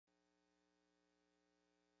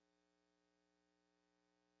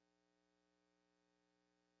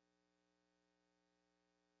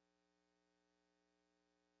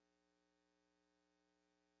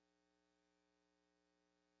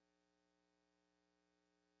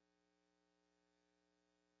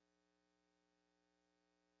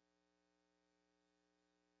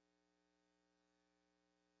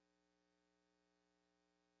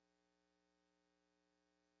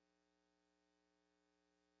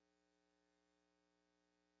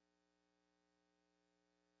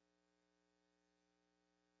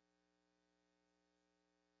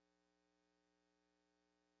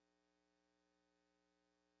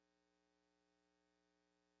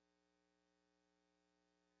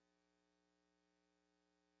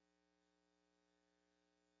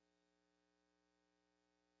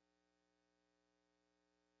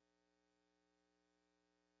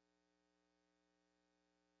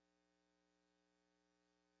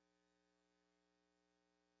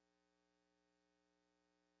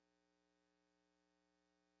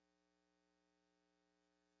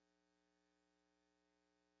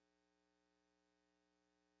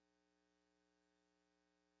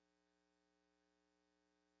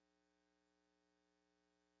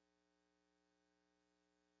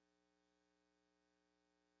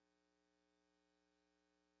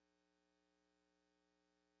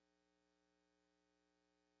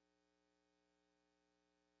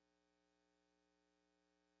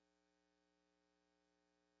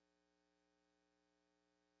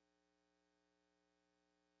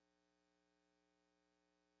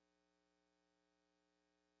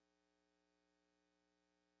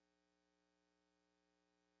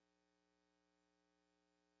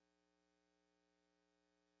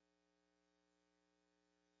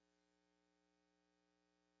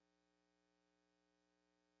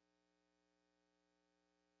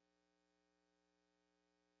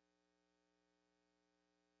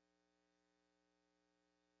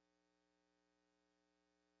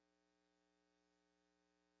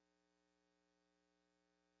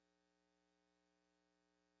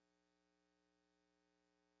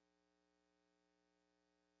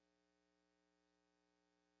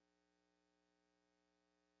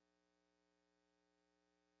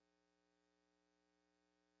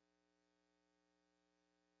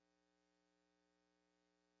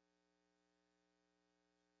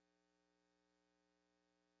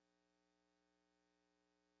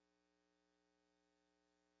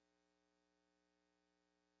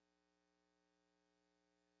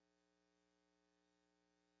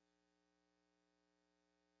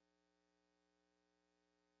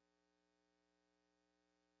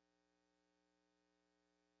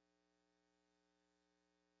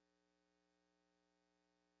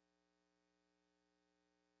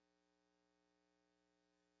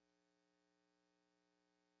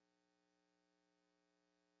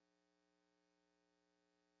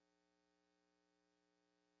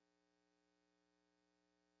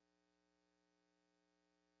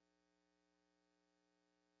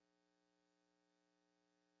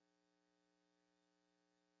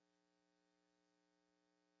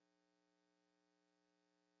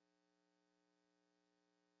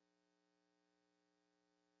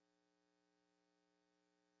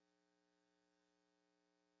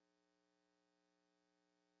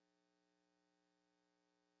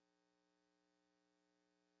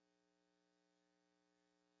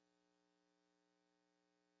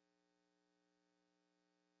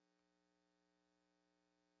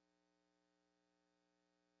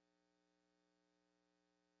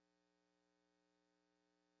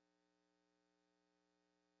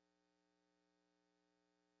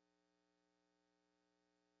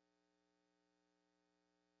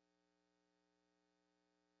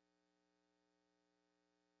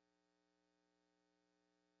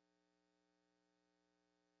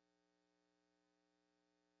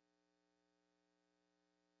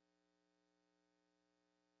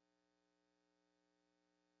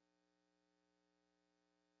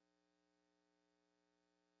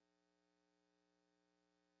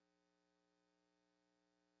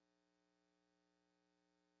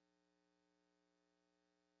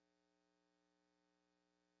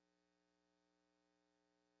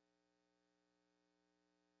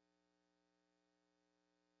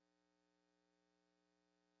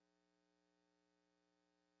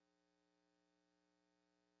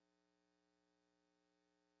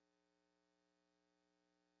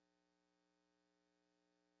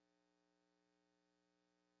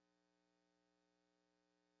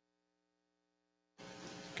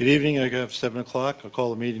Good evening. I have 7 o'clock. I'll call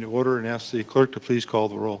the meeting to order and ask the clerk to please call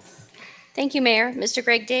the roll. Thank you, Mayor. Mr.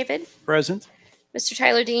 Greg David. Present. Mr.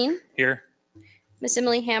 Tyler Dean. Here. Miss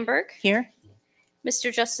Emily Hamburg. Here.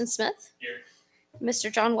 Mr. Justin Smith. Here.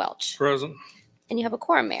 Mr. John Welch. Present. And you have a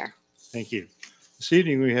quorum, Mayor. Thank you. This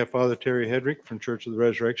evening we have Father Terry Hedrick from Church of the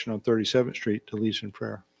Resurrection on 37th Street to lead us in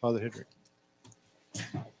prayer. Father Hedrick.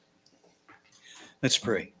 Let's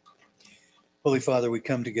pray. Holy Father, we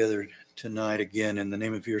come together tonight again in the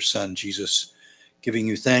name of your Son, Jesus, giving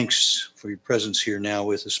you thanks for your presence here now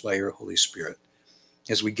with us by your Holy Spirit.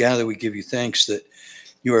 As we gather, we give you thanks that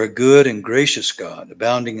you are a good and gracious God,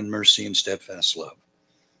 abounding in mercy and steadfast love.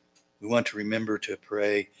 We want to remember to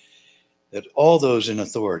pray that all those in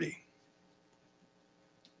authority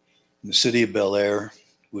in the city of Bel Aire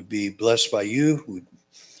would be blessed by you, would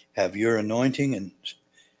have your anointing and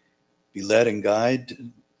be led and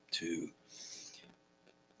guided to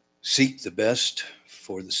seek the best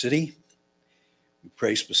for the city. We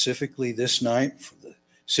pray specifically this night for the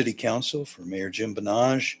City Council, for Mayor Jim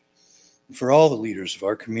Benage, and for all the leaders of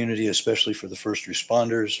our community, especially for the first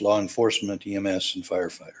responders, law enforcement, EMS, and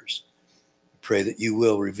firefighters. We pray that you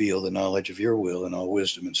will reveal the knowledge of your will and all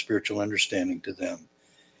wisdom and spiritual understanding to them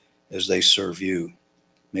as they serve you.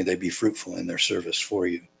 May they be fruitful in their service for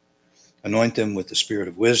you. Anoint them with the spirit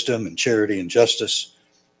of wisdom and charity and justice,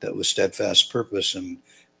 that with steadfast purpose and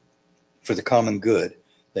for the common good,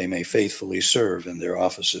 they may faithfully serve in their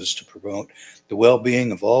offices to promote the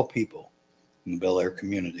well-being of all people in the Bel Aire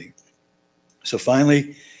community. So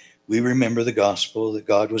finally, we remember the gospel that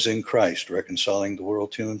God was in Christ, reconciling the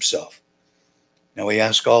world to himself. Now we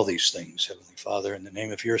ask all these things, Heavenly Father, in the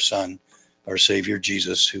name of your Son, our Savior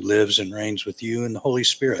Jesus, who lives and reigns with you in the Holy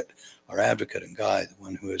Spirit, our advocate and guide, the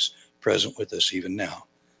one who is present with us even now.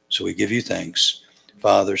 So we give you thanks,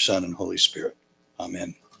 Father, Son, and Holy Spirit.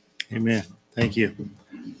 Amen. Amen. Thank you.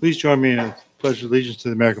 Please join me in a pledge of allegiance to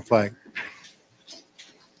the American flag.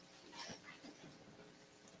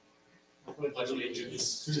 I pledge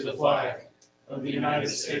allegiance to the flag of the United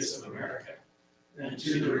States of America and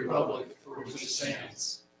to the republic for which it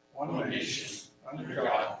stands, one nation, under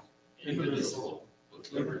God, indivisible, with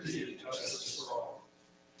liberty and justice for all.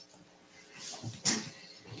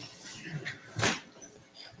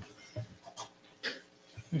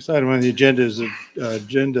 Next item on the agenda is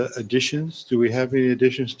agenda additions. Do we have any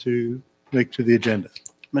additions to make to the agenda?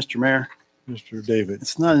 Mr. Mayor, Mr. David.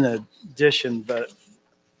 it's not an addition, but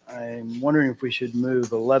I'm wondering if we should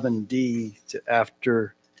move 11D to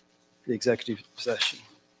after the executive session.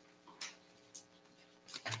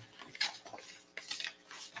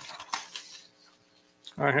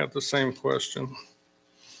 I have the same question.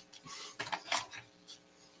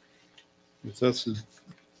 If that's the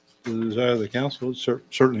desire of the council, it's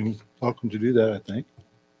certainly welcome to do that, I think.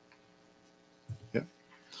 Yeah.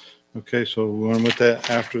 Okay, so we want to put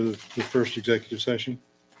that after the first executive session?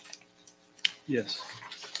 Yes.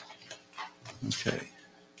 Okay.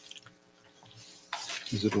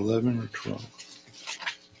 Is it 11 or 12?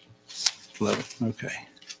 11, okay.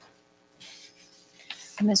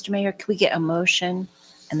 Mr. Mayor, could we get a motion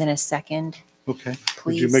and then a second? Okay.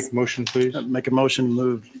 Would you Please. make a motion, please? Make a motion to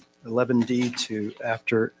move 11D to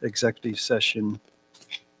after executive session.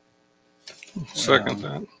 Second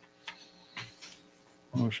that.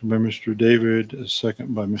 Motion by Mr. David, a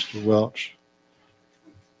second by Mr. Welch.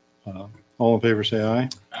 All in favor, say aye.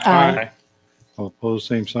 Aye. All opposed,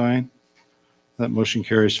 same sign. That motion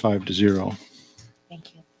carries 5-0.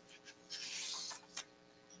 Thank you.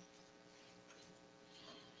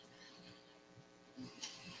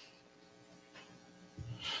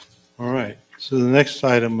 All right. So the next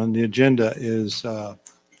item on the agenda is the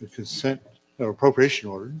consent or appropriation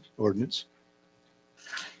ordinance.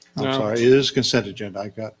 I'm No. sorry, it is consent agenda. I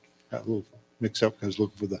got a little mixed up because I was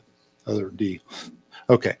looking for the other D.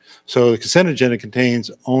 Okay, so the consent agenda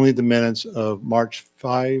contains only the minutes of March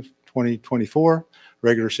 5, 2024,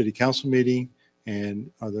 regular city council meeting.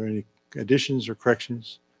 And are there any additions or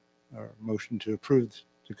corrections or motion to approve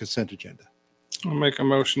the consent agenda? I'll make a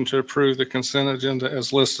motion to approve the consent agenda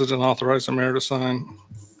as listed and authorize the mayor to sign.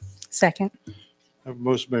 Second. I have a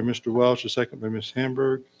motion by Mr. Welch, a second by Ms.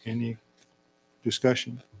 Hamburg. Any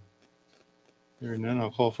discussion? Hearing none, I'll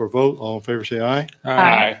call for a vote. All in favor, say aye.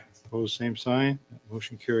 Aye. Opposed, same sign. That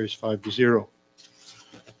motion carries 5-0.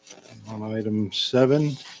 On item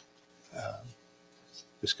 7,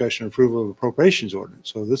 discussion and approval of appropriations ordinance.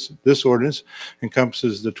 So this ordinance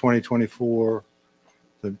encompasses the 2024,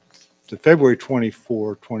 the February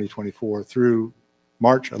 24, 2024 through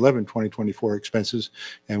March 11, 2024 expenses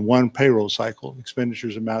and one payroll cycle.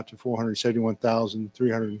 Expenditures amount to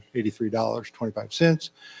 $471,383.25.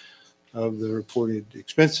 Of the reported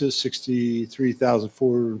expenses,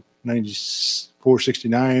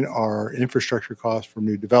 63,469 are infrastructure costs for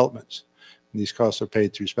new developments. And these costs are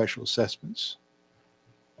paid through special assessments.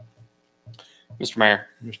 Mr. Mayor,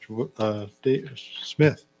 Mr.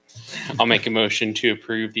 Smith, I'll make a motion to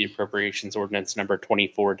approve the appropriations ordinance number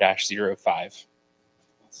 24-05.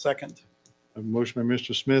 Second. a motion by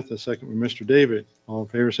Mr. Smith, a second by Mr. David. All in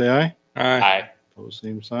favor, say aye. Aye. Opposed,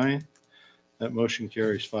 same sign. That motion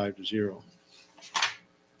carries 5-0.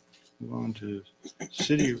 Move on to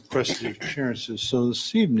city requested assurances. So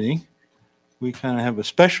this evening, we kind of have a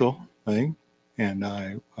special thing, and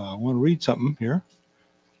I want to read something here.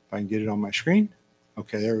 If I can get it on my screen.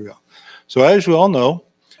 Okay, there we go. So as we all know,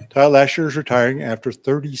 Lasher is retiring after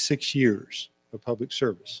 36 years of public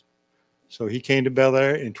service. So he came to Bel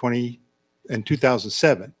Aire in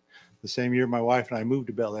 2007, the same year my wife and I moved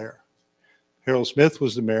to Bel Aire. Harold Smith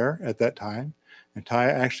was the mayor at that time, and Ty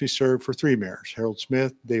actually served for 3 mayors: Harold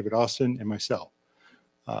Smith, David Austin, and myself.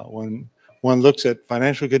 When one looks at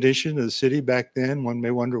financial condition of the city back then, one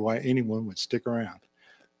may wonder why anyone would stick around.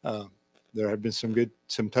 There have been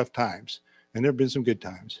some tough times, and there have been some good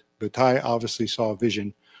times. But Ty obviously saw a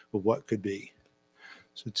vision of what could be.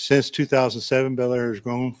 So since 2007, Bel Aire has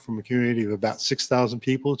grown from a community of about 6,000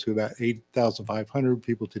 people to about 8,500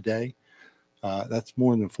 people today. That's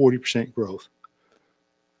more than 40% growth.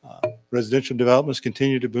 Residential developments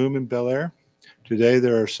continue to boom in Bel Aire. Today,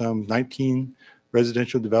 there are some 19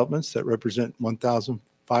 residential developments that represent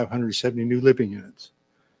 1,570 new living units.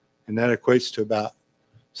 And that equates to about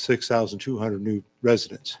 6,200 new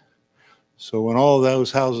residents. So when all of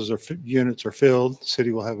those units are filled, the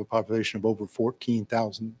city will have a population of over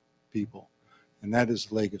 14,000 people. And that is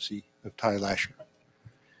the legacy of Ty Lasher.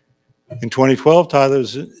 In 2012, Ty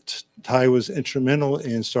was instrumental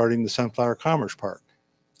in starting the Sunflower Commerce Park.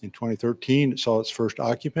 In 2013, it saw its first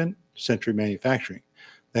occupant, Century Manufacturing.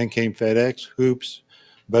 Then came FedEx, Hoops,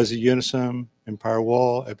 Buzzy Unisum, Empire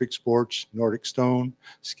Wall, Epic Sports, Nordic Stone,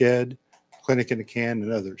 Sked, Clinic in a Can,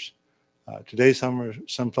 and others. Today's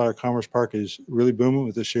Sunflower Commerce Park is really booming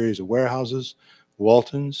with a series of warehouses,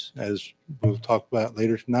 Waltons, as we'll talk about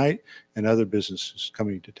later tonight, and other businesses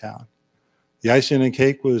coming to town. The icing on the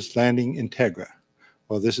cake was landing Integra.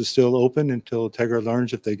 While this is still open until Integra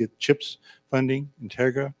learns if they get CHIPS funding,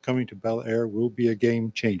 Integra coming to Bel Aire will be a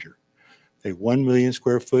game changer. A 1 million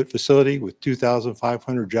square foot facility with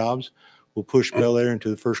 2,500 jobs will push Bel Aire into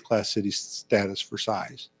the first-class city status for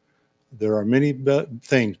size. There are many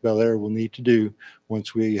things Bel Aire will need to do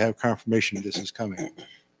once we have confirmation this is coming.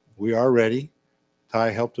 We are ready.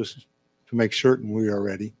 Ty helped us to make certain we are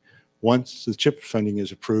ready. Once the CHIPS funding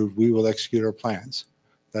is approved, we will execute our plans.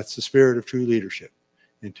 That's the spirit of true leadership.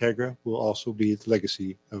 Integra will also be the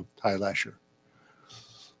legacy of Ty Lasher.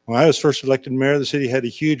 When I was first elected mayor, the city had a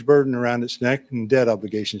huge burden around its neck and debt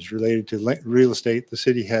obligations related to real estate the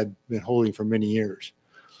city had been holding for many years.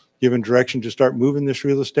 Given direction to start moving this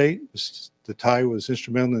real estate, the Ty was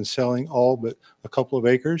instrumental in selling all but a couple of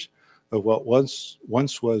acres of what once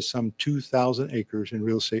was some 2,000 acres in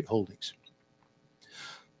real estate holdings.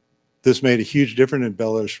 This made a huge difference in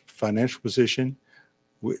Bel Aire's financial position.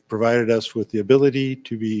 It provided us with the ability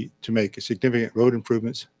to make significant road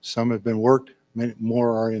improvements. Some have been worked, many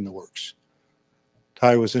more are in the works.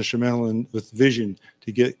 Ty was instrumental with vision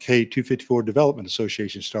to get K254 Development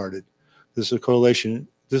Association started. This is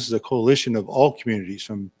a coalition of all communities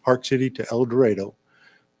from Park City to El Dorado.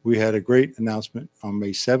 We had a great announcement on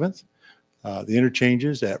May 7th. The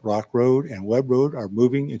interchanges at Rock Road and Webb Road are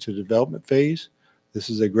moving into the development phase. This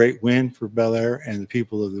is a great win for Bel Aire and the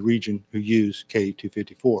people of the region who use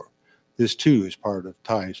K254. This too is part of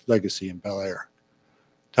Ty's legacy in Bel Aire.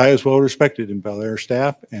 Ty is well respected in Bel Aire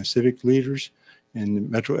staff and civic leaders in the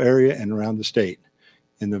metro area and around the state.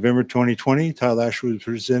 In November 2020, Ty Lasher was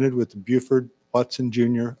presented with the Buford Watson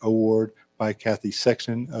Jr. Award by Kathy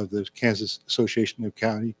Sexton of the Kansas Association of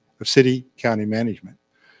City County Management.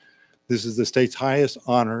 This is the state's highest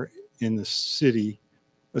honor in the city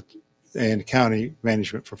and county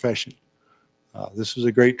management profession. This was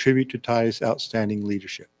a great tribute to Ty's outstanding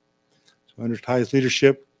leadership. So under Ty's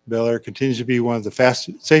leadership, Bel Aire continues to be one of the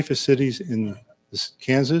safest cities in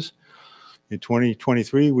Kansas. In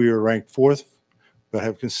 2023, we were ranked 4th, but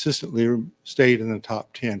have consistently stayed in the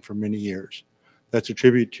top 10 for many years. That's a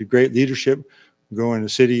tribute to great leadership. Growing the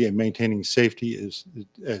city and maintaining safety is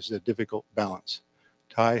a difficult balance.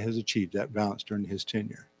 Ty has achieved that balance during his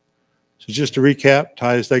tenure. So just to recap,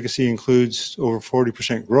 Ty's legacy includes over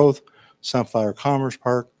 40% growth, Sunflower Commerce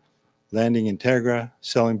Park, landing Integra,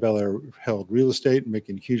 selling Bel Aire held real estate,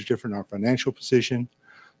 making a huge difference in our financial position,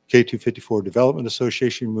 K254 Development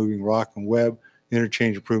Association, moving Rock and Webb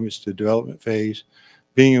interchange improvements to development phase,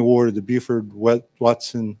 being awarded the Buford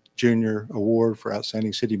Watson Jr. Award for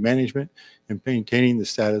Outstanding City Management, and maintaining the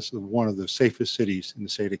status of one of the safest cities in the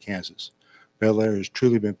state of Kansas. Bel Aire has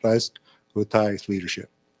truly been blessed with Ty's leadership.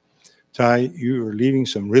 Ty, you are leaving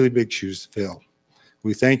some really big shoes to fill.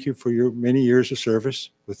 We thank you for your many years of service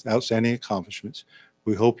with outstanding accomplishments.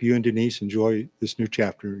 We hope you and Denise enjoy this new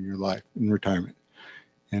chapter in your life in retirement.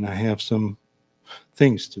 And I have some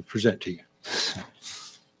things to present to you.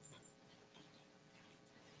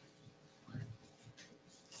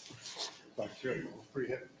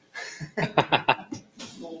 Pretty heavy.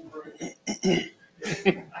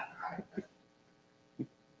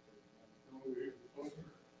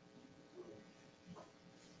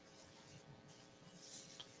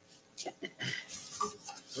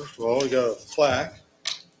 First of all, we got a plaque.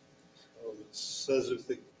 It says if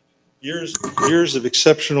the years of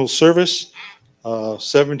exceptional service,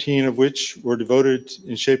 17 of which were devoted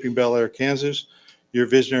in shaping Bel Aire, Kansas. Your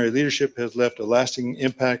visionary leadership has left a lasting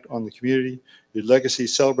impact on the community. Your legacy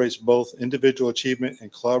celebrates both individual achievement and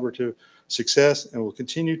collaborative success and will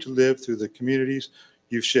continue to live through the communities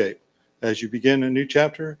you've shaped. As you begin a new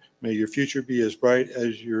chapter, may your future be as bright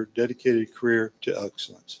as your dedicated career to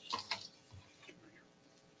excellence.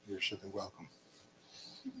 You're certainly welcome.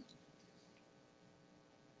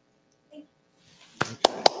 Okay.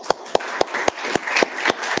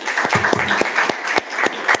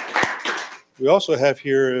 We also have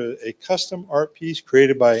here a custom art piece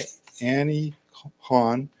created by Annie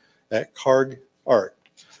Hahn at Carg Art.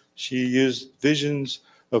 She used visions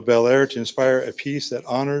of Bel Aire to inspire a piece that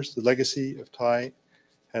honors the legacy of Ty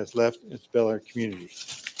has left its Bel Aire community.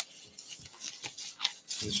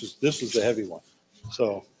 This was the heavy one.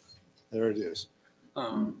 So there it is.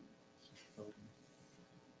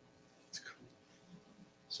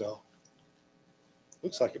 So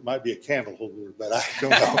looks like it might be a candle holder, but I don't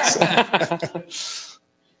know.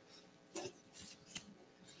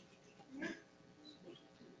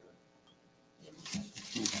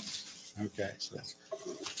 Okay, so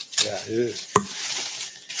yeah, it is.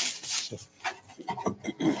 So.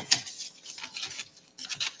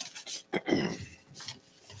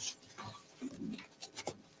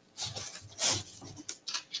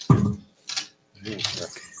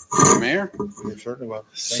 Mayor? You're certainly welcome.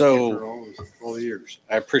 Thank So- you for all the years.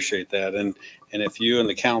 I appreciate that. And if you and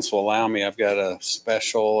the council allow me, I've got a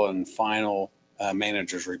special and final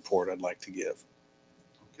manager's report I'd like to give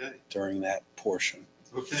Okay. during that portion,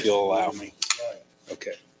 Okay. if you'll allow me. Right.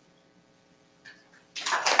 Okay.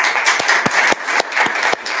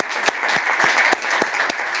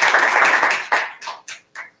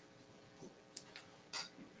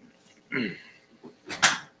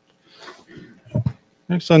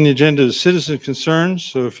 Next on the agenda is citizen concerns.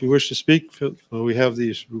 So if you wish to speak, we have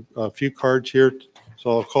these few cards here. So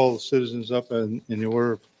I'll call the citizens up in the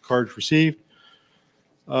order of cards received.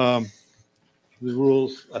 The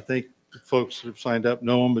rules, I think the folks that have signed up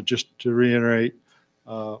know them, but just to reiterate,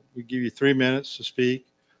 we give you 3 minutes to speak.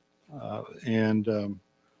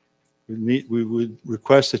 We would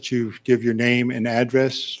request that you give your name and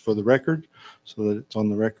address for the record so that it's on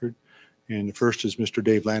the record. And the first is Mr.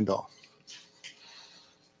 Dave Landau.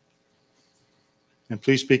 And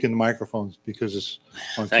please speak in the microphones because it's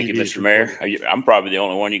on Thank you, TV. Mr. Mayor. I'm probably the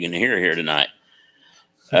only one you can hear here tonight.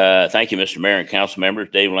 Thank you, Mr. Mayor and council members.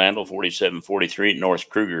 Dave Landau, 4743 North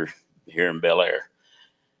Kruger here in Bel Aire.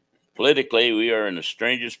 Politically, we are in the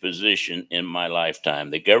strangest position in my lifetime.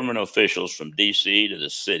 The government officials from D.C. to the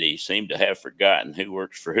city seem to have forgotten who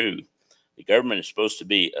works for who. The government is supposed to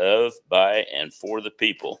be of, by, and for the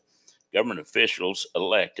people. Government officials are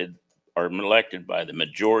elected by the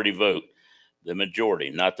majority vote. The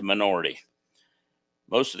majority, not the minority.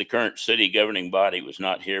 Most of the current city governing body was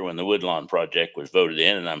not here when the Woodlawn project was voted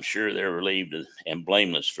in, and I'm sure they're relieved and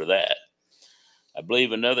blameless for that. I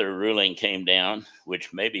believe another ruling came down,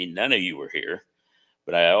 which maybe none of you were here,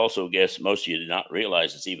 but I also guess most of you did not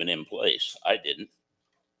realize it's even in place. I didn't,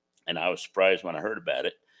 and I was surprised when I heard about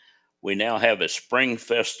it. We now have a spring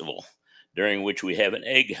festival during which we have an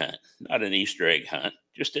egg hunt, not an Easter egg hunt,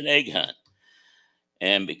 just an egg hunt.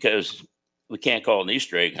 And because we can't call it an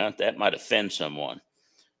Easter egg hunt, that might offend someone.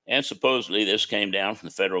 And supposedly this came down from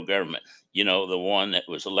the federal government. You know, the one that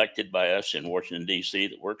was elected by us in Washington, D.C.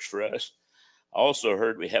 that works for us. I also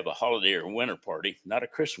heard we have a holiday or winter party, not a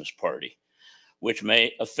Christmas party, which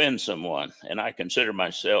may offend someone. And I consider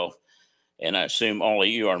myself, and I assume all of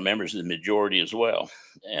you are members of the majority as well.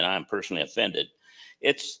 And I'm personally offended.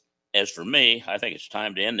 As for me, I think it's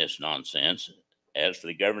time to end this nonsense. As for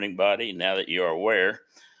the governing body, now that you are aware,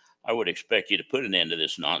 I would expect you to put an end to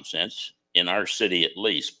this nonsense in our city at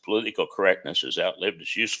least. Political correctness has outlived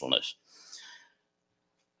its usefulness.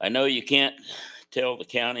 I know you can't tell the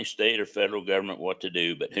county, state, or federal government what to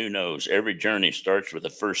do, but who knows? Every journey starts with a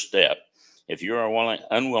first step. If you are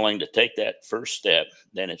unwilling to take that first step,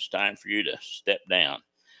 then it's time for you to step down.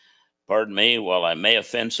 Pardon me while I may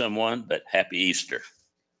offend someone, but happy Easter.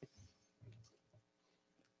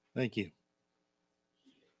 Thank you.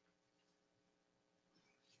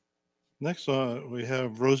 Next, we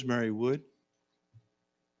have Rosemary Wood.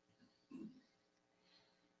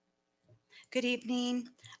 Good evening.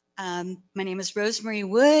 My name is Rosemary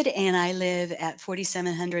Wood, and I live at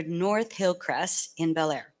 4700 North Hillcrest in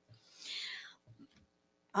Bel Aire.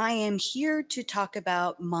 I am here to talk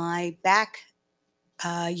about my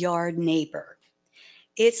backyard neighbor.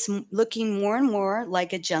 It's looking more and more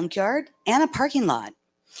like a junkyard and a parking lot,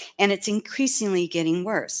 and it's increasingly getting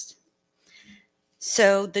worse.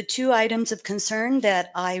 So the two items of concern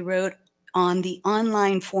that I wrote on the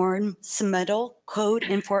online form submittal code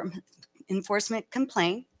enforcement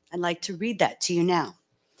complaint, I'd like to read that to you now.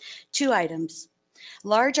 Two items.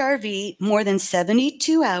 Large RV more than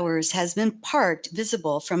 72 hours has been parked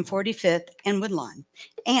visible from 45th and Woodlawn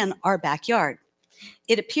and our backyard.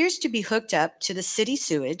 It appears to be hooked up to the city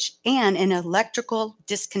sewage and an electrical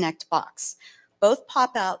disconnect box. Both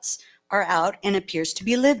pop-outs are out and appears to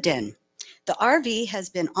be lived in. The RV has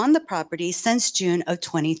been on the property since June of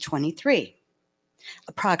 2023,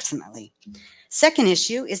 approximately. Second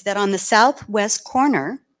issue is that on the southwest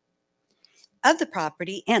corner of the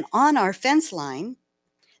property and on our fence line,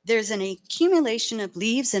 there's an accumulation of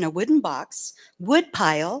leaves in a wooden box, wood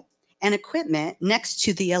pile, and equipment next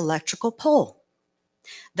to the electrical pole,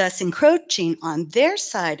 thus encroaching on their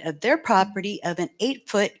side of their property of an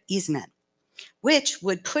 8-foot easement, which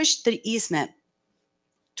would push the easement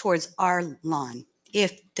towards our lawn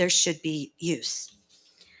if there should be use.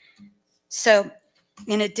 So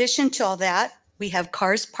in addition to all that, we have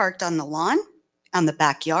cars parked on the lawn, on the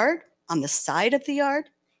backyard, on the side of the yard,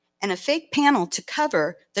 and a fake panel to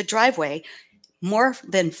cover the driveway, more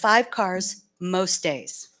than 5 cars most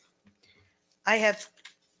days. I have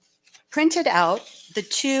printed out the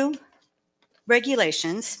 2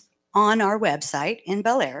 regulations on our website in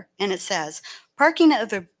Bel Aire, and it says parking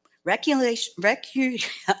of a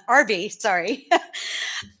RV, sorry,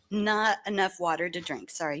 not enough water to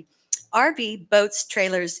drink, sorry. RV, boats,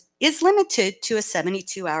 trailers is limited to a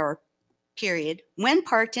 72-hour period when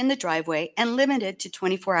parked in the driveway and limited to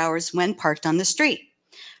 24 hours when parked on the street.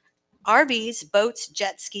 RVs, boats,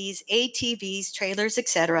 jet skis, ATVs, trailers,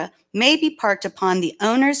 etc. may be parked upon the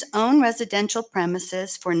owner's own residential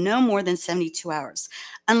premises for no more than 72 hours,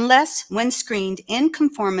 unless when screened in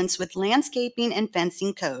conformance with landscaping and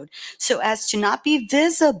fencing code, so as to not be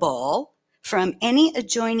visible from any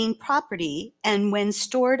adjoining property, and when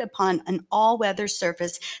stored upon an all-weather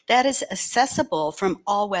surface that is accessible from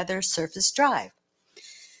all-weather surface drive.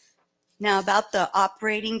 Now about the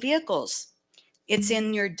operating vehicles. It's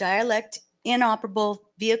in your dialect. Inoperable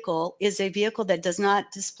vehicle is a vehicle that does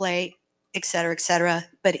not display, et cetera,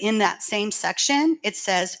 but in that same section, it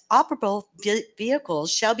says operable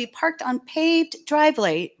vehicles shall be parked on paved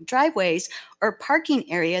driveways or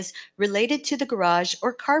parking areas related to the garage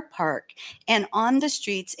or car park and on the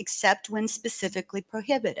streets except when specifically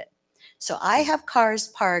prohibited. So I have cars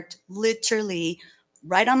parked literally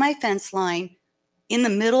right on my fence line, in the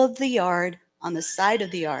middle of the yard, on the side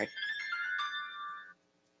of the yard.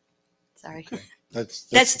 Sorry. Okay.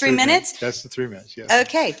 That's 3 minutes? That's the 3 minutes, yeah.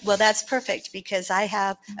 Okay, well, that's perfect because I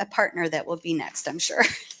have a partner that will be next, I'm sure.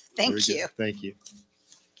 Thank you. Thank you.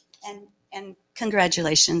 And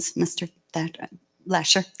congratulations, Mr.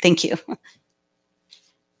 Lasher. Thank you.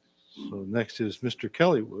 So next is Mr.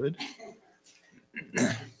 Kelly Wood.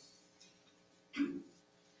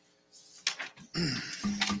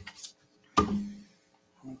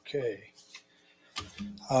 Okay.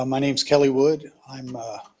 My name's Kelly Wood. I'm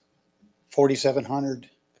 4700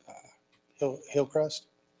 Hillcrest,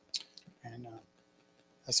 and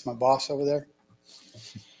that's my boss over there.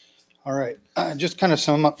 All right, just kind of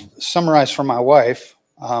summarize for my wife.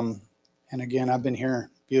 And again, I've been here,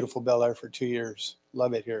 beautiful Bel Aire, for 2 years.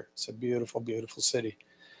 Love it here. It's a beautiful, beautiful city.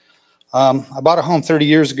 I bought a home 30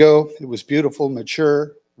 years ago. It was beautiful,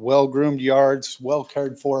 mature, well-groomed yards, well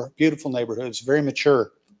cared for, beautiful neighborhoods, very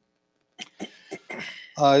mature.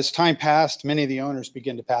 As time passed, many of the owners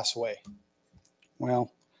began to pass away.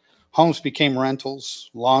 Well, homes became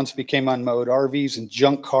rentals, lawns became unmowed, RVs and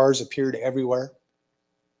junk cars appeared everywhere.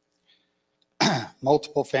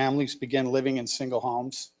 Multiple families began living in single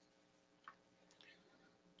homes.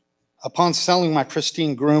 Upon selling my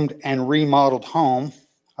pristine, groomed, and remodeled home,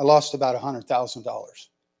 I lost about $100,000.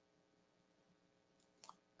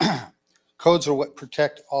 Codes are what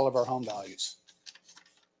protect all of our home values,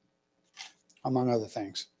 among other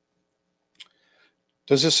things.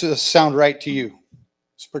 Does this sound right to you?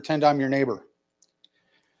 Let's pretend I'm your neighbor.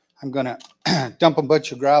 I'm going to dump a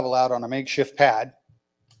bunch of gravel out on a makeshift pad.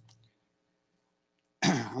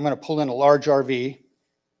 I'm going to pull in a large RV.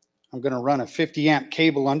 I'm going to run a 50 amp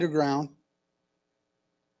cable underground.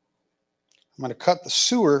 I'm going to cut the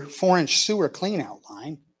sewer, 4-inch sewer clean out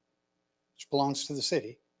line, which belongs to the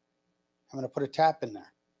city. I'm going to put a tap in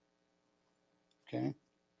there. Okay.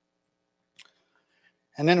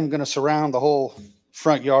 And then I'm going to surround the whole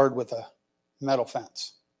front yard with a metal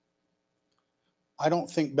fence. I don't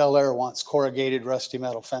think Bel Aire wants corrugated rusty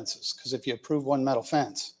metal fences, because if you approve one metal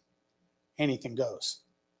fence, anything goes.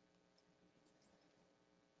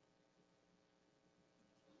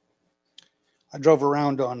 I drove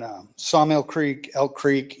around on Sawmill Creek, Elk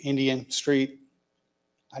Creek, Indian Street.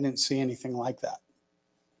 I didn't see anything like that.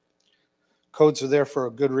 Codes are there for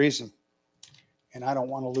a good reason, and I don't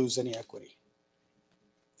want to lose any equity.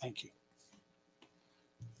 Thank you.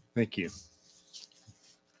 Thank you.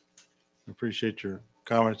 I appreciate your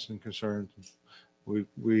comments and concerns.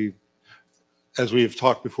 We, as we have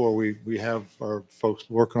talked before, we have our folks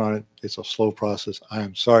working on it. It's a slow process. I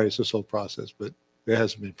am sorry it's a slow process, but it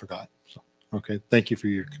hasn't been forgotten. So, okay, thank you for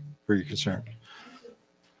your concern.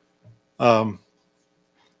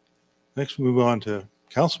 Next, we move on to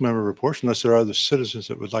council member reports, unless there are other citizens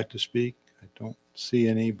that would like to speak. I don't see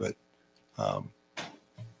any, but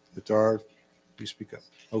if there are, please speak up.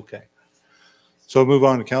 Okay. So move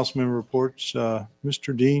on to council member reports.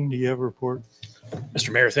 Mr. Dean, do you have a report?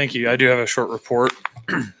 Mr. Mayor, thank you. I do have a short report.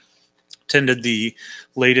 Attended the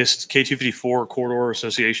latest K254 Corridor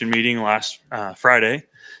Association meeting last Friday.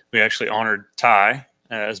 We actually honored Ty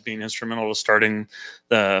as being instrumental to starting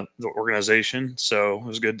the organization. So it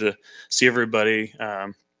was good to see everybody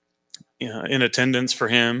in attendance for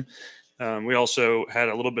him. We also had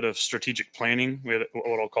a little bit of strategic planning. We had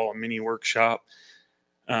what I'll call a mini workshop.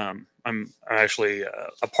 I'm actually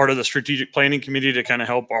a part of the strategic planning committee to kind of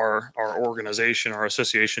help our organization, our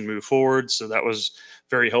association move forward. So that was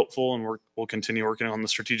very helpful, and we'll continue working on the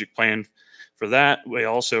strategic plan for that. We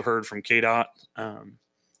also heard from KDOT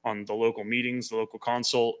on the local meetings, the local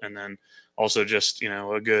consult, and then also just,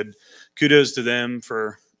 a good kudos to them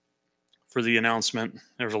for the announcement.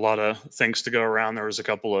 There's a lot of thanks to go around. There was a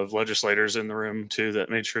couple of legislators in the room too that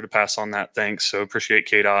made sure to pass on that thanks. So appreciate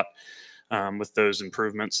KDOT with those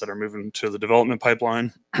improvements that are moving to the development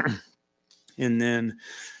pipeline. And then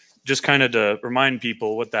just kind of to remind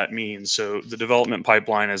people what that means. So the development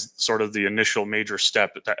pipeline is sort of the initial major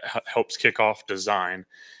step that helps kick off design.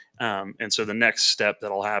 And so the next step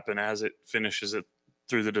that'll happen as it finishes it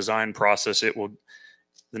through the design process,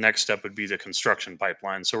 the next step would be the construction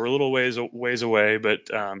pipeline. So we're a little ways away, but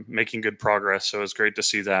making good progress. So it's great to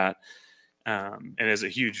see that. And it's a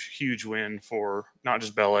huge win for not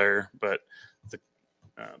just Bel Aire, but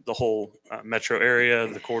the whole metro area,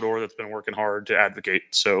 the corridor that's been working hard to advocate.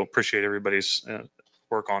 So appreciate everybody's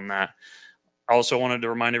work on that. I also wanted to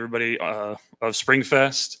remind everybody of Spring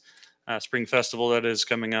Fest, Spring Festival that is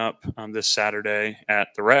coming up this Saturday at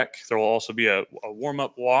the Rec. There will also be a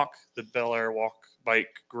warm-up walk. The Bel Aire Walk Bike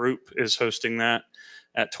group is hosting that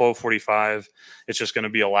at 12:45. It's just going to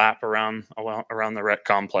be a lap around the Rec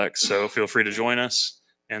complex. So feel free to join us.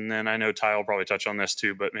 And then I know Ty will probably touch on this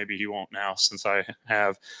too, but maybe he won't now since I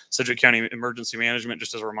have Sedgwick County Emergency Management,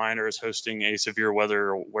 just as a reminder, is hosting a severe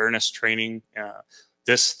weather awareness training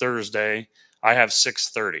this Thursday. I have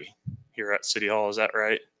 6:30 here at City Hall. Is that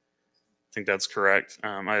right? I think that's correct.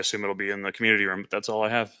 I assume it'll be in the community room, but that's all I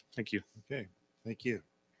have. Thank you. Okay, thank you.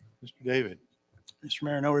 Mr. David. Mr.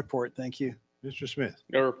 Mayor, no report. Thank you. Mr. Smith.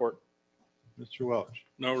 No report. Mr. Welch.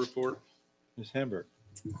 No report. Ms. Hamburg.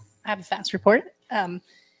 I have a fast report. I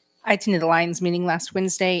attended the Lions meeting last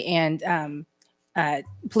Wednesday, and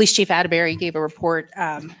Police Chief Atterbury gave a report,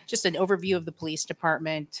 just an overview of the police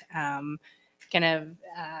department, kind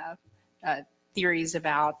of theories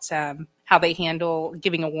about how they handle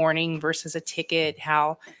giving a warning versus a ticket,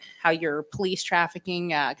 how your police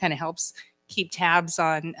trafficking kind of helps keep tabs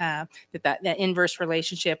on that inverse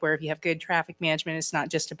relationship where if you have good traffic management, it's not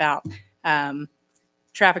just about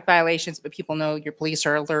traffic violations, but people know your police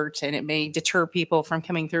are alert, and it may deter people from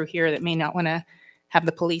coming through here that may not want to have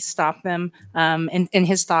the police stop them. And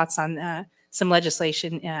his thoughts on some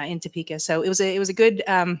legislation in Topeka. So it was a good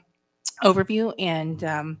overview.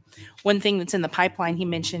 And one thing that's in the pipeline he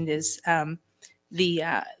mentioned is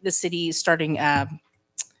the city is starting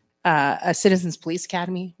a citizens police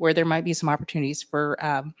academy where there might be some opportunities for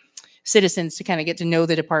citizens to kind of get to know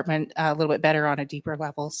the department a little bit better on a deeper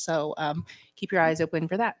level. So keep your eyes open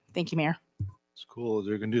for that. Thank you, Mayor. It's cool.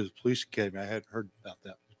 They're going to do the police academy. I hadn't heard about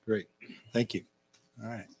that. Great. Thank you. All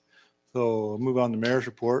right. So we'll move on to mayor's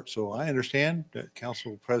report. So I understand that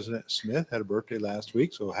Council President Smith had a birthday last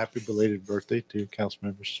week. So happy belated birthday to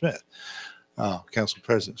Councilmember Smith. Council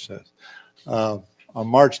President says. On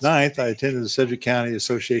March 9th, I attended the Sedgwick County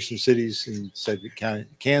Association of Cities in Sedgwick County,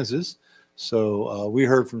 Kansas. So we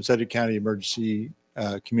heard from Sedgwick County Emergency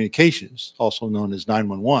Communications, also known as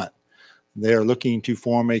 911. They are looking to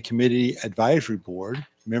form a committee advisory board.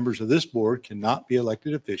 Members of this board cannot be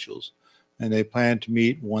elected officials, and they plan to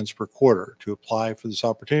meet once per quarter. To apply for this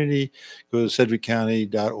opportunity, go to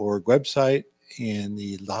sedgwickcounty.org website. In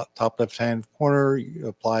the top left-hand corner, you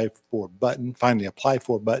apply for button, find the apply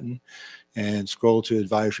for button, and scroll to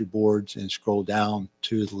advisory boards and scroll down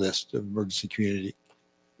to the list of emergency community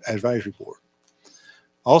advisory board.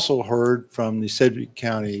 Also heard from the Sedgwick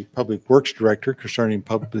County Public Works Director concerning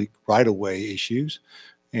public right-of-way issues.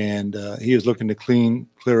 And he is looking to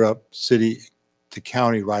clear up city to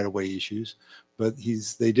county right-of-way issues. But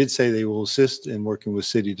they did say they will assist in working with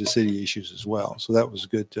city to city issues as well. So that was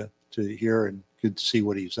good to hear and good to see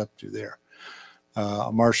what he's up to there.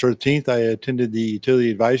 On March 13th, I attended the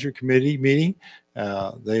Utility Advisory Committee meeting.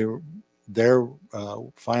 They're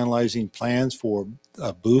finalizing plans for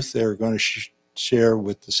a booth they're going to share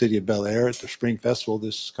with the city of Bel Aire at the Spring Festival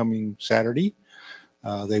this coming Saturday.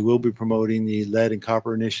 They will be promoting the lead and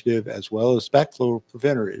copper initiative as well as backflow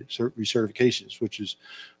preventer recertifications,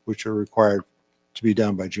 which are required to be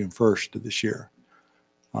done by June 1st of this year.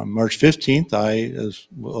 On March 15th,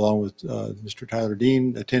 along with Mr. Tyler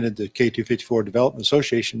Dean, attended the K254 Development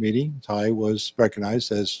Association meeting. Ty was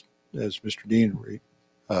recognized, as Mr. Dean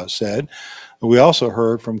said. We also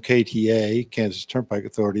heard from KTA, Kansas Turnpike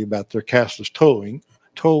Authority, about their cashless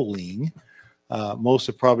tolling. Most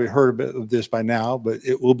have probably heard a bit of this by now, but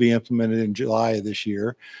it will be implemented in July of this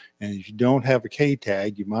year. And if you don't have a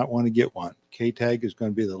K-tag, you might want to get one. K-tag is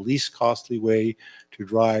going to be the least costly way to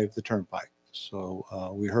drive the turnpike.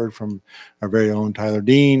 So we heard from our very own Tyler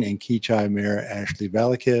Dean and Keachai Mayor Ashley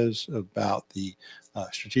Valikez about the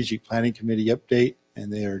Strategic Planning Committee update,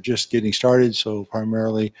 and they are just getting started. So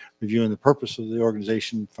primarily reviewing the purpose of the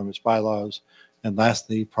organization from its bylaws. And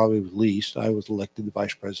lastly, probably least, I was elected the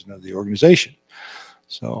vice president of the organization.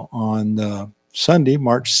 So on Sunday,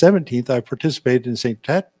 March 17th, I participated in St.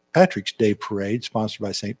 Patrick's Day Parade sponsored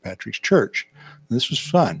by St. Patrick's Church. And this was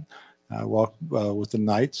fun. I walked with the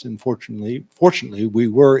knights, and fortunately, we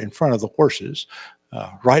were in front of the horses,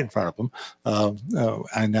 right in front of them.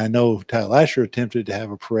 And I know Lasher attempted to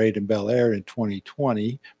have a parade in Bel Aire in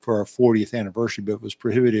 2020 for our 40th anniversary, but was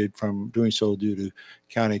prohibited from doing so due to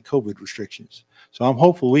county COVID restrictions. So I'm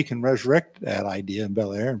hopeful we can resurrect that idea in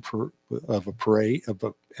Bel Aire of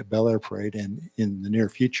a Bel Aire parade in the near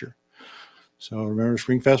future. So remember,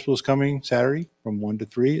 Spring Festival is coming Saturday from 1 to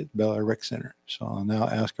 3 at the Bel Aire Rec Center. So I'll now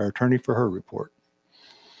ask our attorney for her report.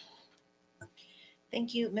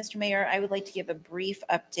 Thank you, Mr. Mayor. I would like to give a brief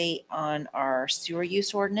update on our sewer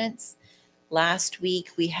use ordinance. Last week,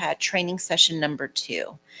 we had training session number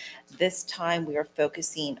 2. This time, we are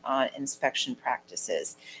focusing on inspection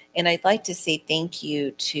practices. And I'd like to say thank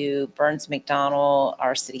you to Burns McDonnell,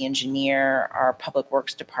 our city engineer, our public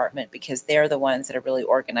works department, because they're the ones that are really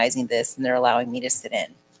organizing this and they're allowing me to sit in.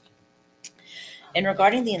 And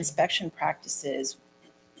regarding the inspection practices,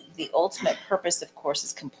 the ultimate purpose, of course,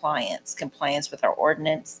 is compliance with our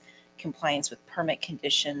ordinance, compliance with permit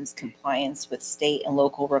conditions, compliance with state and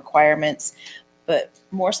local requirements. But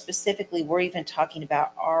more specifically, we're even talking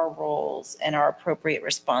about our roles and our appropriate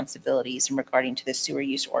responsibilities in regarding to the sewer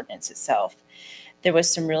use ordinance itself. There was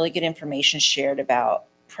some really good information shared about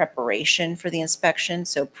preparation for the inspection,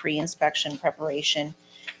 so pre-inspection preparation,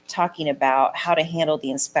 talking about how to handle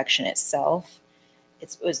the inspection itself.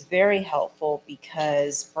 It was very helpful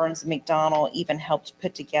because Burns McDonnell even helped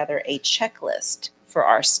put together a checklist for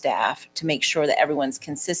our staff to make sure that everyone's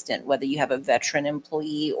consistent, whether you have a veteran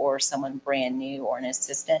employee or someone brand new or an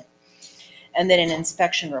assistant. And then an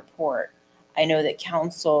inspection report. I know that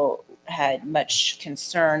council had much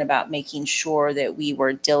concern about making sure that we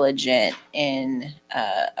were diligent in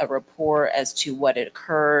a report as to what had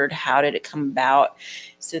occurred, how did it come about.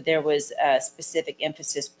 So there was a specific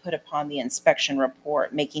emphasis put upon the inspection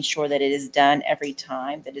report, making sure that it is done every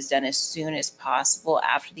time, that is done as soon as possible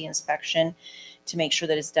after the inspection, to make sure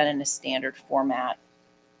that it's done in a standard format.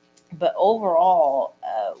 But overall,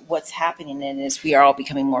 what's happening is we are all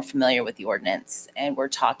becoming more familiar with the ordinance, and we're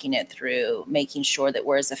talking it through, making sure that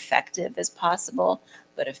we're as effective as possible,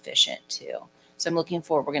 but efficient too. So I'm looking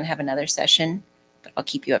forward. We're going to have another session, but I'll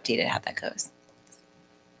keep you updated how that goes.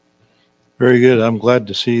 Very good. I'm glad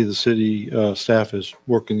to see the city staff is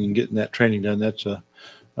working and getting that training done. That's a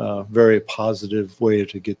very positive way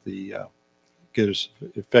to get us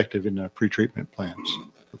effective in the pre-treatment plans.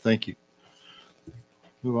 So thank you.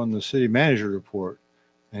 Move on to the city manager report,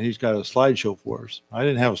 and he's got a slideshow for us. I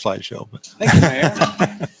didn't have a slideshow, but thank you,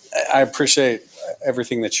 Mayor. I appreciate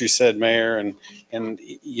everything that you said, Mayor, and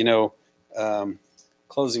you know,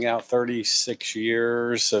 closing out 36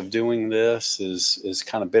 years of doing this is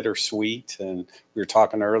kind of bittersweet. And we were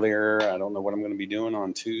talking earlier, I don't know what I'm going to be doing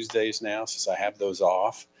on Tuesdays now since I have those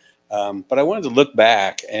off. But I wanted to look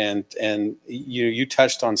back and you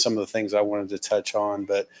touched on some of the things I wanted to touch on,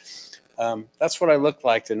 but that's what I looked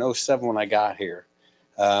like in 07 when I got here.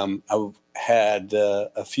 I had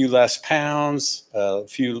a few less pounds, a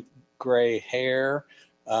few gray hair,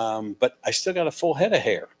 but I still got a full head of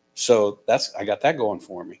hair. So I got that going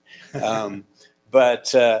for me.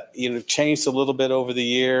 But changed a little bit over the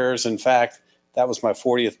years. In fact, that was my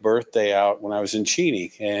 40th birthday out when I was in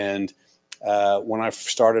Cheney. And when I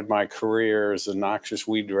started my career as a noxious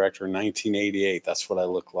weed director in 1988, that's what I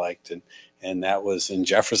looked like. And that was in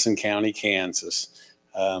Jefferson County, Kansas.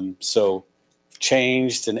 So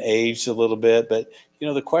changed and aged a little bit. But,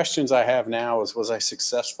 the questions I have now is, was I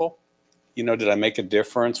successful? Did I make a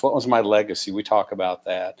difference? What was my legacy? We talk about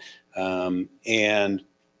that. And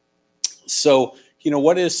so,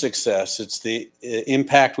 what is success? It's the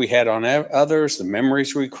impact we had on others, the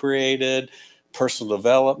memories we created, personal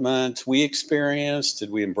development we experienced. Did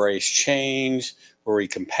we embrace change? Were we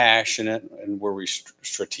compassionate? And were we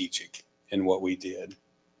strategic in what we did?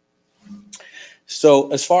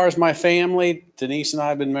 So as far as my family, Denise and I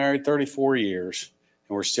have been married 34 years.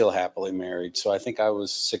 And we're still happily married. So I think I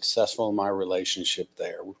was successful in my relationship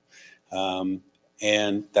there.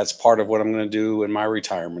 And that's part of what I'm going to do in my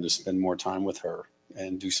retirement is spend more time with her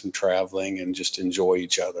and do some traveling and just enjoy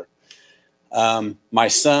each other. My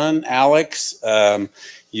son, Alex,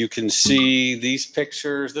 you can see these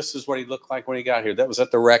pictures. This is what he looked like when he got here. That was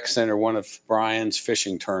at the rec center, one of Brian's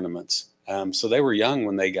fishing tournaments. So they were young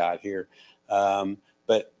when they got here.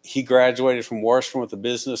 But he graduated from Washington with a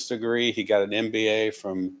business degree. He got an MBA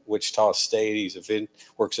from Wichita State. He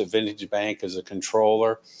works at Vintage Bank as a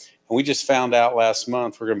controller. And we just found out last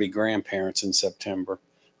month we're going to be grandparents in September.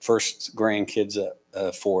 First grandkids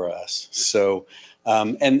for us. So,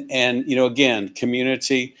 again,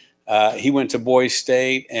 community. He went to Boise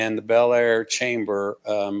State, and the Bel Aire Chamber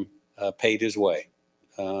paid his way.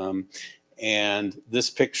 And this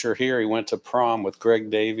picture here, he went to prom with Greg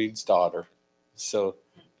Davies' daughter. So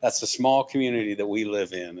that's a small community that we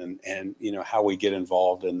live in and how we get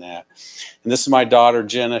involved in that. And this is my daughter,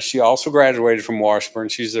 Jenna. She also graduated from Washburn.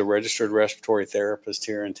 She's a registered respiratory therapist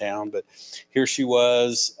here in town. But here she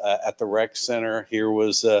was at the rec center. Here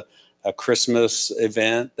was a Christmas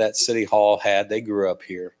event that City Hall had. They grew up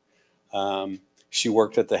here. She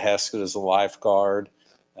worked at the Heskett as a lifeguard.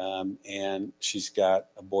 And she's got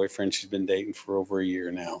a boyfriend she's been dating for over a year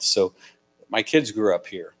now. So my kids grew up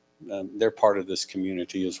here. They're part of this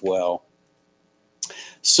community as well.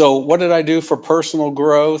 So what did I do for personal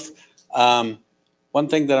growth? One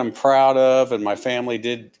thing that I'm proud of, and my family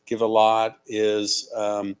did give a lot, is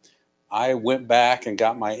I went back and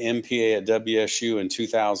got my MPA at WSU in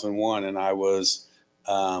 2001, and I was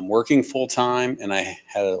working full-time, and I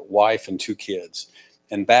had a wife and 2 kids.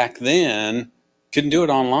 And back then, couldn't do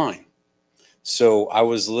it online. So I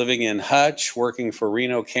was living in Hutch, working for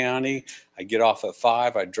Reno County. I'd get off at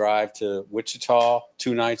 5. I'd drive to Wichita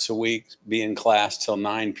 2 nights a week, be in class till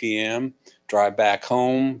 9 p.m., drive back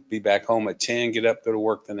home, be back home at 10, get up, go to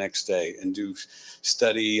work the next day, and do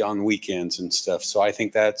study on weekends and stuff. So I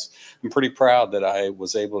think I'm pretty proud that I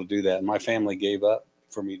was able to do that. And my family gave up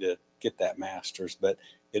for me to get that master's, but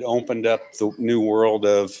it opened up the new world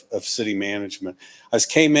of city management. I was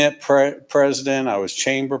KMET president. I was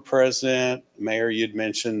chamber president. Mayor, you'd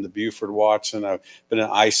mentioned the Buford Watson. I've been an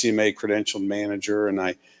ICMA credentialed manager, and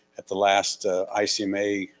at the last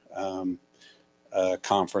ICMA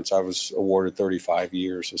conference, I was awarded 35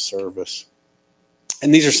 years of service.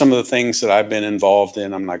 And these are some of the things that I've been involved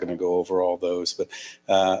in. I'm not going to go over all those, but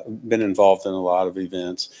been involved in a lot of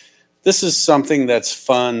events. This is something that's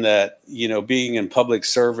fun that, being in public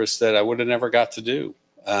service that I would have never got to do.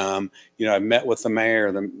 I met with the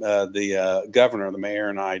mayor, the governor, the mayor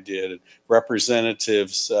and I did,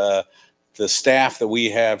 representatives, the staff that we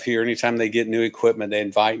have here. Anytime they get new equipment, they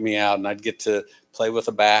invite me out and I'd get to play with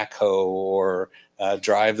a backhoe or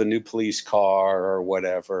drive the new police car or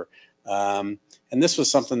whatever. And this was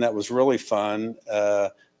something that was really fun.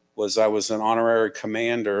 I was an honorary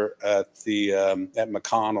commander at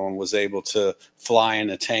McConnell and was able to fly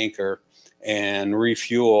in a tanker and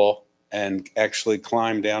refuel and actually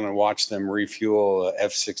climb down and watch them refuel a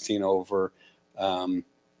F-16 over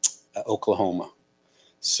Oklahoma.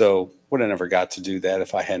 So would have never got to do that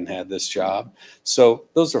if I hadn't had this job. So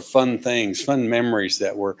those are fun things, fun memories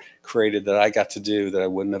that were created that I got to do that I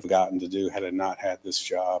wouldn't have gotten to do had I not had this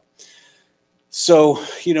job. So,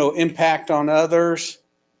 you know, impact on others.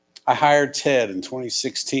 I hired Ted in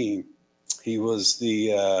 2016. He was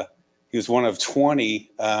one of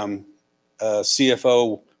 20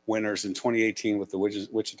 CFO winners in 2018 with the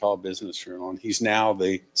Wichita Business Journal, and he's now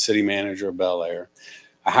the city manager of Bel Aire.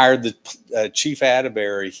 I hired the Chief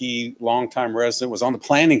Atterbury. He, longtime resident, was on the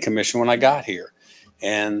planning commission when I got here,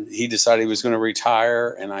 and he decided he was going to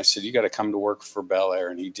retire. And I said, "You got to come to work for Bel Aire,"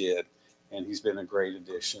 and he did, and he's been a great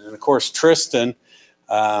addition. And of course, Tristan,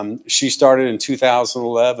 she started in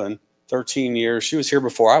 2011, 13 years. She was here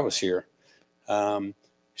before I was here.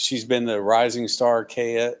 She's been the rising star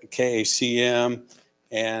KACM,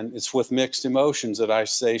 and it's with mixed emotions that I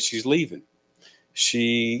say she's leaving.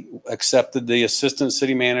 She accepted the assistant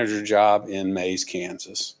city manager job in Mays,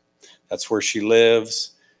 Kansas. That's where she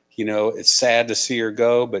lives. You know, it's sad to see her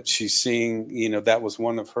go, but she's seeing, you know, that was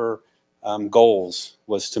one of her goals,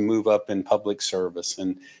 was to move up in public service.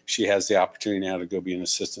 And she has the opportunity now to go be an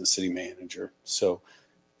assistant city manager. So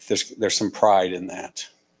there's some pride in that.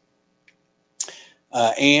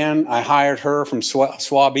 And I hired her from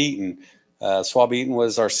Swab Eaton. Swab Eaton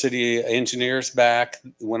was our city engineers back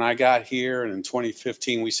when I got here. And in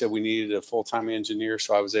 2015, we said we needed a full-time engineer.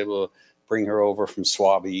 So I was able to bring her over from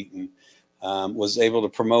Swab Eaton. Was able to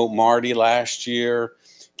promote Marty last year.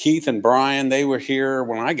 Keith and Brian, they were here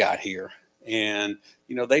when I got here. And,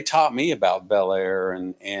 you know, they taught me about Bel Aire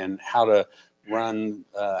and how to run,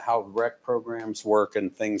 how rec programs work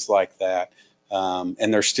and things like that.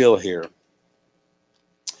 And they're still here.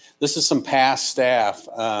 This is some past staff.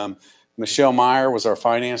 Michelle Meyer was our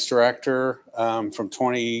finance director from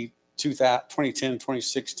 2010,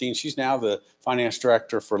 2016. She's now the finance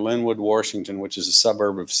director for Linwood, Washington, which is a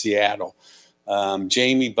suburb of Seattle.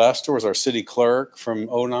 Jamie Buster was our city clerk from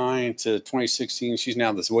 2009 to 2016. She's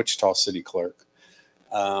now the Wichita city clerk.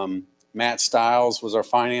 Matt Stiles was our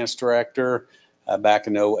finance director back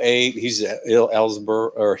in 2008. He's a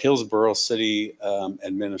Hillsborough city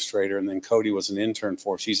administrator. And then Cody was an intern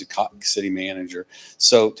for us. He's a city manager.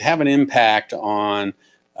 So to have an impact on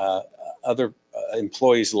other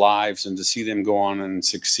employees' lives and to see them go on and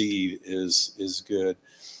succeed is good.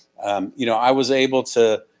 You know, I was able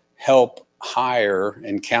to help hire,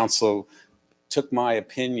 and council took my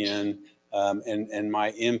opinion and my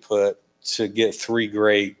input to get 3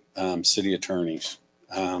 great city attorneys.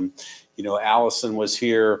 You know, Allison was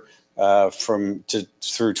here through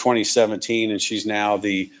 2017, and she's now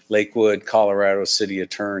the Lakewood, Colorado city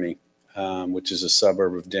attorney, which is a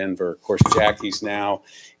suburb of Denver. Of course, Jackie's now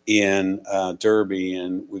in Derby,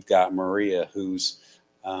 and we've got Maria, who's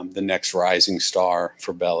the next rising star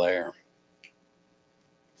for Bel Aire.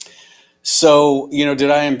 So, you know,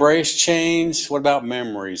 did I embrace change? What about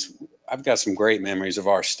memories? I've got some great memories of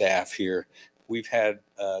our staff here. We've had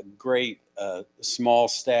great small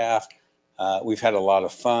staff. We've had a lot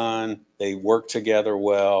of fun. They work together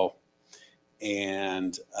well.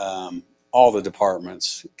 And all the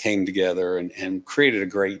departments came together and created a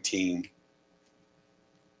great team.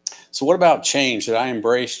 So what about change? Did I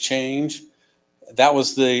embrace change? That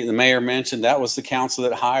was the mayor mentioned. That was the council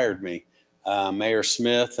that hired me. Mayor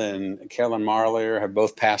Smith and Carolyn Marlier have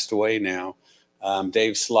both passed away now.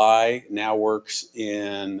 Dave Sly now works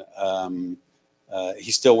in,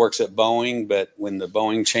 he still works at Boeing, but when the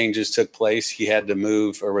Boeing changes took place, he had to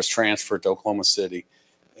move or was transferred to Oklahoma City.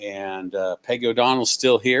 And Peggy O'Donnell's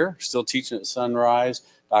still here, still teaching at Sunrise.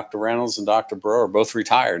 Dr. Reynolds and Dr. Brewer are both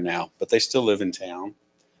retired now, but they still live in town.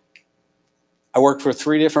 I worked for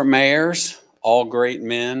 3 different mayors, all great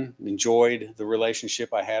men. Enjoyed the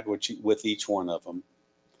relationship I had with each one of them.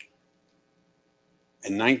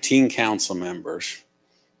 And 19 council members.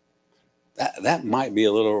 That might be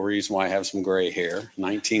a little reason why I have some gray hair.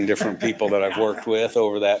 19 different people that I've worked with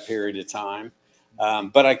over that period of time.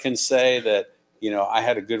 But I can say that, you know, I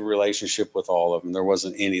had a good relationship with all of them. There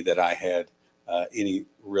wasn't any that I had any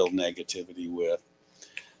real negativity with.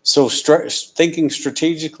 So thinking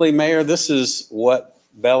strategically, Mayor, this is what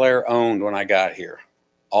Bel Aire owned when I got here.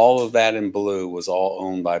 All of that in blue was all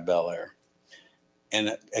owned by Bel Aire.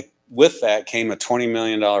 And with that came a $20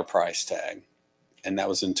 million price tag. And that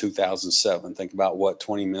was in 2007. Think about what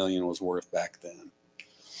 $20 million was worth back then.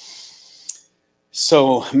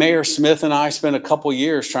 So Mayor Smith and I spent a couple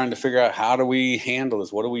years trying to figure out, how do we handle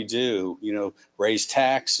this? What do we do? You know, raise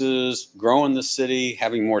taxes, growing the city,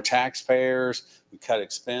 having more taxpayers. We cut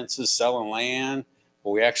expenses, selling land.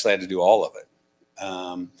 Well, we actually had to do all of it.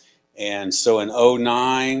 And so in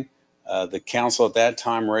 2009, the council at that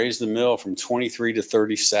time raised the mill from 23 to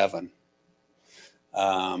 37.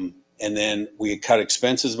 And then we cut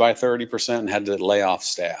expenses by 30% and had to lay off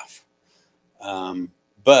staff.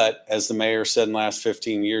 But as the mayor said, in the last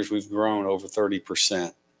 15 years, we've grown over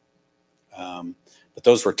 30%. But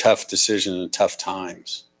those were tough decisions and tough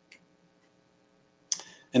times.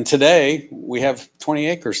 And today we have 20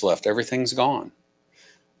 acres left. Everything's gone.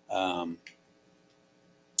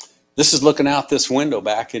 This is looking out this window.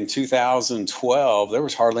 Back in 2012, there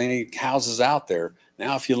was hardly any houses out there.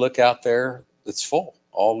 Now, if you look out there, it's full.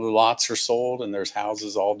 All the lots are sold and there's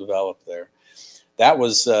houses all developed there. That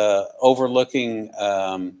was overlooking,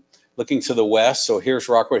 looking to the west. So here's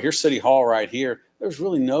Rockwood, here's City Hall right here. There's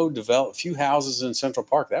really no few houses in Central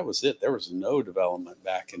Park. That was it. There was no development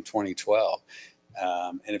back in 2012.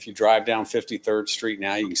 And if you drive down 53rd Street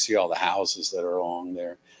now, you can see all the houses that are along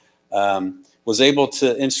there. Was able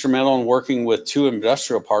to instrumental in working with 2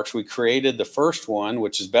 industrial parks. We created the first one,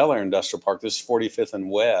 which is Bel Aire Industrial Park. This is 45th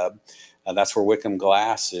and Webb. That's where Wickham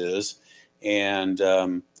Glass is. And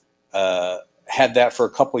had that for a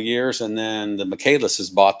couple of years. And then the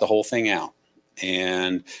Michaelis bought the whole thing out.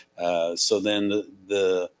 And so then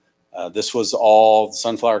this was all,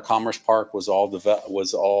 Sunflower Commerce Park was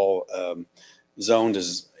all zoned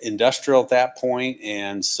as industrial at that point.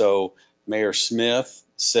 And so Mayor Smith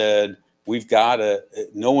said, we've got to,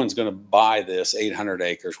 no one's going to buy this 800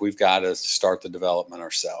 acres. We've got to start the development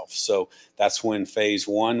ourselves. So that's when phase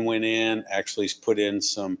 1 went in, actually put in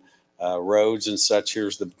some roads and such.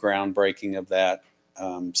 Here's the groundbreaking of that.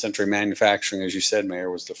 Century Manufacturing, as you said,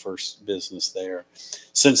 Mayor, was the first business there.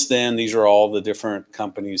 Since then, these are all the different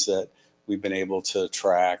companies that we've been able to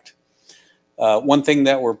attract. One thing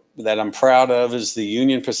that I'm proud of is the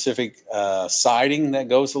Union Pacific siding that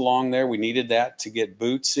goes along there. We needed that to get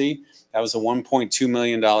Bootsy. That was a $1.2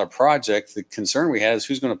 million project. The concern we had is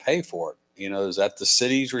who's going to pay for it? You know, is that the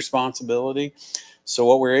city's responsibility? So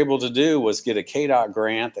what we were able to do was get a KDOT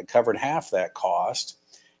grant that covered half that cost.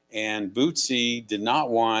 And Bootsy did not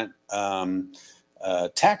want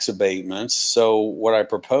tax abatements. So what I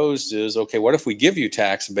proposed is, okay, what if we give you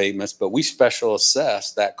tax abatements, but we special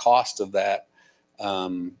assess that cost of that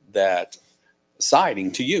that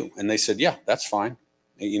siding to you? And they said, yeah, that's fine.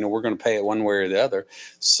 You know, we're going to pay it one way or the other.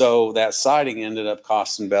 So that siding ended up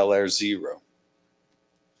costing Bel Aire $0.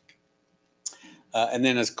 And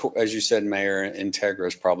then, as you said, Mayor, Integra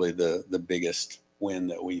is probably the biggest win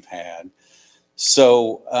that we've had.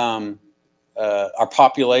 So our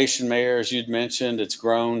population, Mayor, as you'd mentioned, it's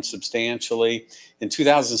grown substantially. In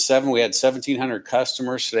 2007, we had 1,700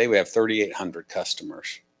 customers. Today, we have 3,800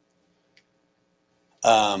 customers.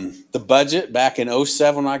 The budget back in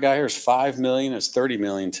 2007 when I got here is $5 million. It's $30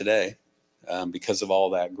 million today because of all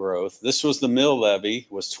that growth. This was the mill levy,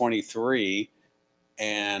 was 23,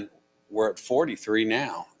 and we're at 43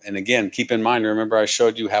 now. And again, keep in mind, remember I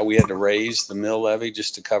showed you how we had to raise the mill levy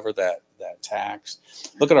just to cover that tax.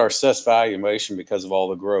 Look at our assessed valuation because of all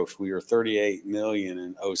the growth. We were 38 million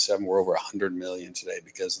in 2007. We're over 100 million today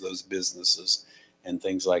because of those businesses and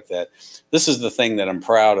things like that. This is the thing that I'm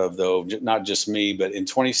proud of, though, not just me, but in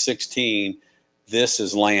 2016, this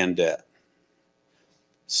is land debt.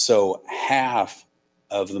 So half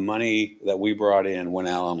of the money that we brought in went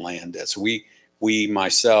out on land debt. So we,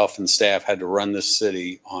 myself and staff had to run this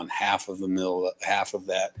city on half of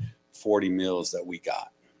that 40 mills that we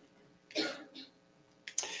got.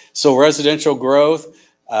 So residential growth,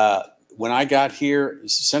 when I got here,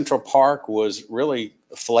 Central Park was really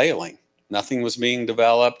flailing. Nothing was being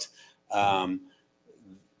developed. WABA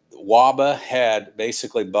had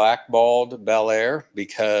basically blackballed Bel Aire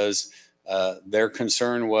because their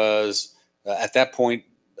concern was, at that point,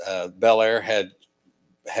 Bel Aire had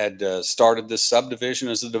started this subdivision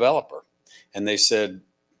as a developer. And they said,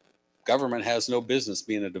 government has no business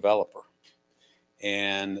being a developer.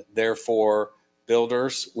 And therefore,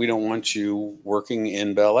 builders, we don't want you working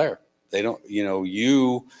in Bel Aire. They don't, you know,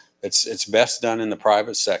 it's best done in the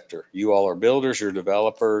private sector. You all are builders, you're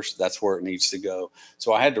developers. That's where it needs to go.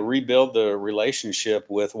 So I had to rebuild the relationship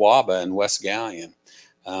with WABA and West Gallion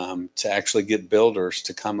to actually get builders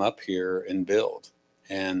to come up here and build.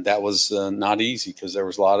 And that was not easy because there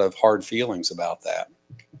was a lot of hard feelings about that.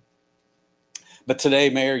 But today,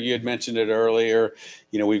 Mayor, you had mentioned it earlier,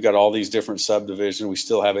 you know, we've got all these different subdivisions. We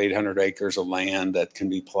still have 800 acres of land that can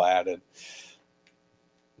be platted.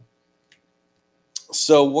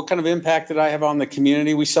 So what kind of impact did I have on the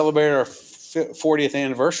community? We celebrated our 40th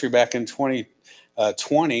anniversary back in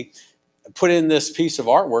 2020. Put in this piece of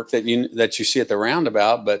artwork that you see at the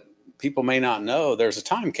roundabout, but people may not know there's a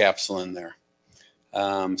time capsule in there.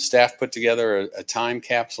 Staff put together a time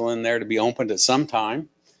capsule in there to be opened at some time.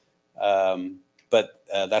 But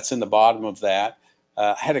that's in the bottom of that.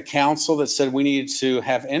 I had a council that said we needed to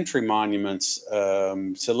have entry monuments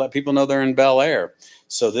to let people know they're in Bel Aire.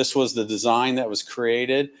 So this was the design that was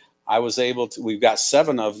created. I was able to, we've got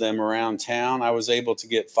 7 of them around town. I was able to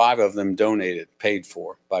get 5 of them donated, paid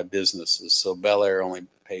for by businesses. So Bel Aire only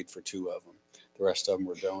paid for 2 of them. The rest of them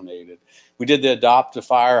were donated. We did the Adopt a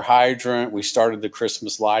Fire Hydrant. We started the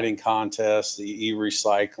Christmas lighting contest, the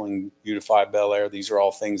e-recycling, Beautify Bel Aire. These are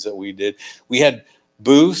all things that we did. We had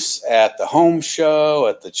booths at the home show,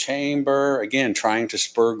 at the chamber, again, trying to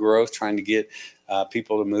spur growth, trying to get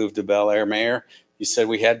people to move to Bel Aire. Mayor, you said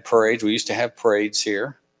we had parades. We used to have parades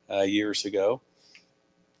here years ago.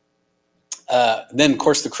 Then, of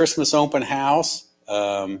course, the Christmas open house.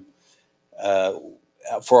 For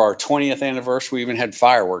our 20th anniversary, we even had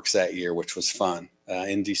fireworks that year, which was fun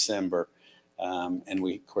in December. And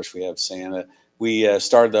we, of course, we have Santa. We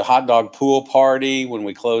started the hot dog pool party when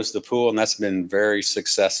we closed the pool, and that's been very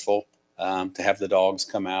successful to have the dogs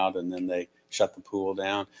come out and then they shut the pool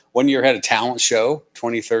down. One year had a talent show,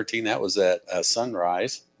 2013. That was at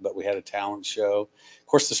Sunrise, but we had a talent show. Of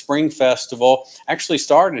course, the Spring Festival actually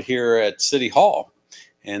started here at City Hall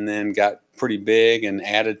and then got pretty big and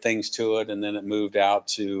added things to it, and then it moved out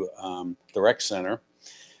to the rec center.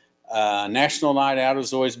 National Night Out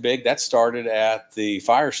is always big. That started at the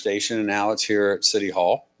fire station, and now it's here at City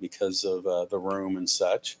Hall because of the room and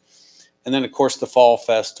such. And then, of course, the Fall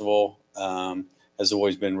Festival has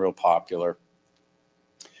always been real popular.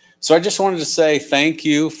 So I just wanted to say thank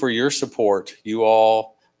you for your support. You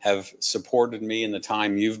all have supported me in the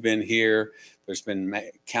time you've been here. There's been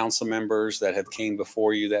council members that have came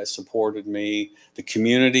before you that supported me. The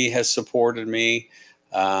community has supported me.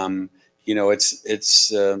 You know,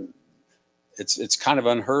 it's kind of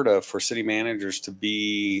unheard of for city managers to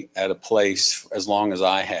be at a place as long as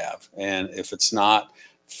I have. And if it's not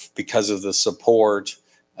because of the support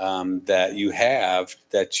that you have,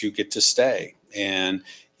 that you get to stay. And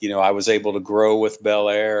you know, I was able to grow with Bel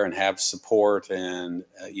Aire and have support, and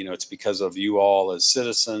you know, it's because of you all as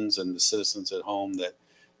citizens and the citizens at home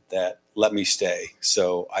that let me stay.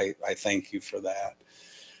 So I thank you for that.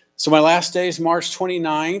 So my last day is March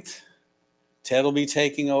 29th. Ted will be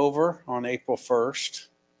taking over on April 1st.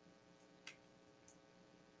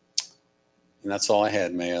 And that's all I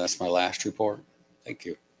had, Mayor. That's my last report. Thank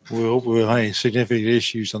you. We'll have any significant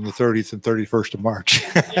issues on the 30th and 31st of March.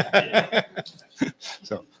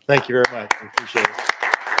 So thank you very much. I appreciate it.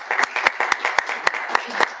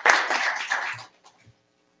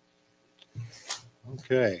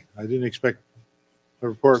 Okay. I didn't expect a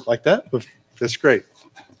report like that, but that's great.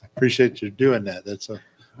 I appreciate you doing that.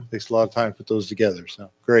 Takes a lot of time to put those together. So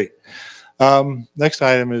great. Next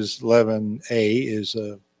item is 11A is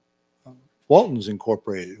Walton's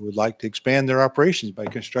Incorporated would like to expand their operations by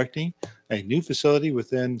constructing a new facility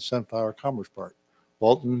within Sunflower Commerce Park.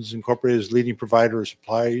 Walton's Incorporated is a leading provider of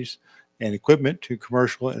supplies and equipment to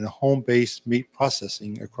commercial and home-based meat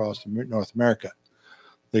processing across North America.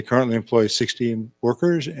 They currently employ 60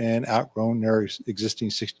 workers and outgrown their existing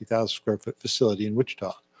 60,000 square foot facility in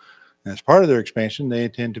Wichita. And as part of their expansion, they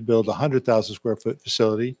intend to build a 100,000 square foot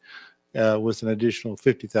facility with an additional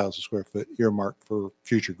 50,000 square foot earmarked for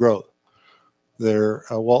future growth. Their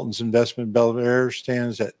Walton's investment in Bel Aire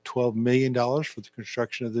stands at $12 million for the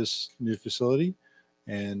construction of this new facility.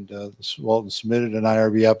 And Walton submitted an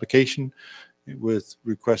IRB application with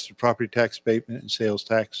requested property tax abatement and sales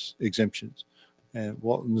tax exemptions. And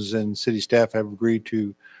Walton's and city staff have agreed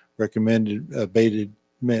to recommended abated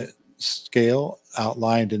scale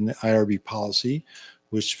outlined in the IRB policy,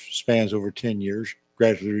 which spans over 10 years,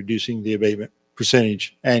 gradually reducing the abatement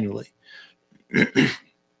percentage annually.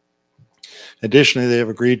 Additionally, they have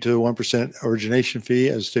agreed to a 1% origination fee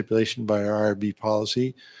as stipulation by our IRB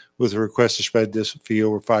policy, with a request to spread this fee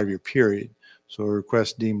over a 5-year period. So a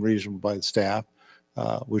request deemed reasonable by the staff,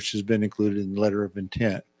 which has been included in the letter of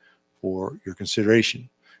intent for your consideration.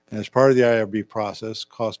 And as part of the IRB process,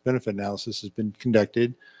 cost-benefit analysis has been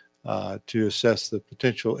conducted to assess the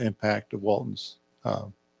potential impact of Walton's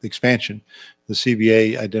expansion. The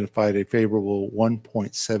CBA identified a favorable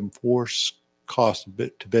 1.74 cost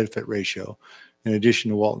to benefit ratio. In addition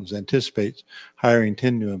to Walton's anticipates hiring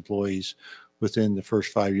 10 new employees within the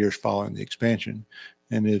first 5 years following the expansion.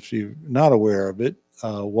 And if you're not aware of it,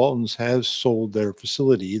 Walton's has sold their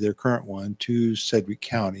facility, their current one, to Sedgwick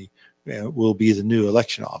County. It will be the new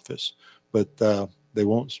election office, but they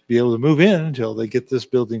won't be able to move in until they get this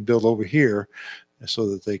building built over here so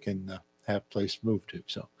that they can have a place to move to.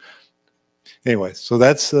 So Anyway, so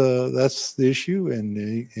that's the issue.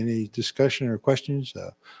 And any discussion or questions?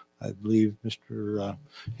 I believe Mr.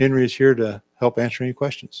 Henry is here to help answer any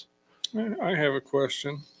questions. I have a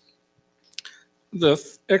question. The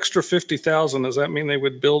extra 50,000, does that mean they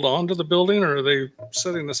would build onto the building, or are they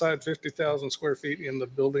setting aside 50,000 square feet in the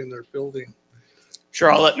building they're building?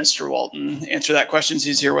 Sure, I'll let Mr. Walton answer that question.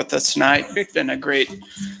 He's here with us tonight. Been a great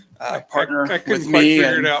partner I couldn't with quite me.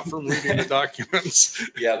 figure it out from reading the documents.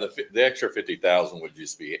 Yeah, the extra 50,000 would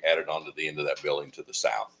just be added onto the end of that building to the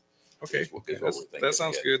south. Okay, is what we're thinking that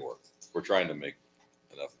sounds to get good. for. We're trying to make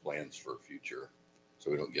enough plans for future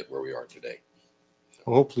so we don't get where we are today.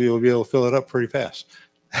 Well, hopefully you'll be able to fill it up pretty fast.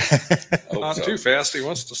 Not too fast. He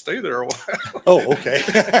wants to stay there a while. Oh, okay.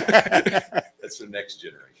 That's the next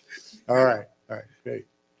generation. All right. Great.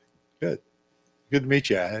 Good to meet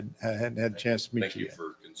you. I hadn't had a chance to meet Thank you you yet.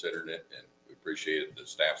 for considering it, and we appreciate it. The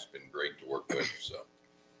staff's been great to work with, so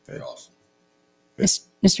they're awesome.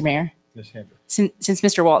 Mr. Mayor, Ms. Hamburg. since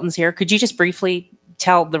Mr. Walton's here, could you just briefly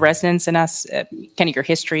tell the residents and us kind of your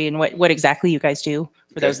history and what exactly you guys do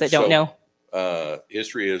for those that don't know?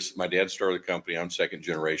 History is my dad started the company. I'm second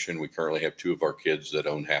generation. We currently have 2 of our kids that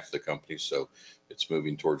own half the company, so it's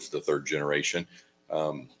moving towards the 3rd generation.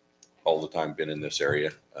 All the time been in this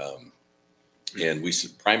area. And we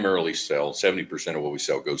primarily sell 70% of what we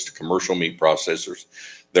sell goes to commercial meat processors.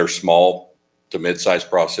 They're small to mid-sized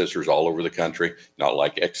processors all over the country, not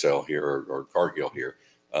like XL here or Cargill here.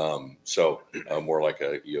 So more like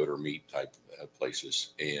a Yoder meat type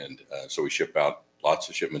places. And so we ship out lots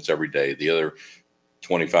of shipments every day. The other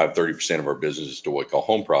 25-30% of our business is to what we call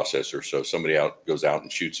home processors. So if somebody goes out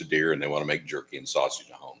and shoots a deer and they want to make jerky and sausage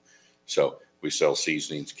at home. So we sell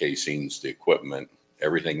seasonings, casings, the equipment,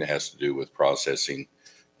 everything that has to do with processing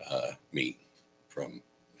meat from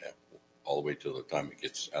all the way to the time it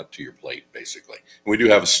gets out to your plate, basically. We do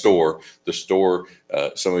have a store. The store,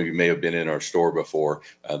 some of you may have been in our store before.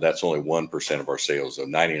 That's only 1% of our sales. So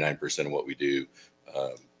 99% of what we do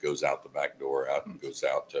goes out the back door, goes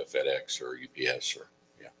out to FedEx or UPS or,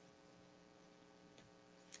 yeah.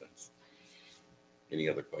 Any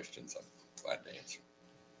other questions? I'm glad to answer.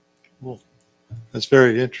 Well, that's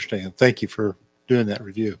very interesting. And thank you for doing that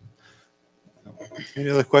review. Any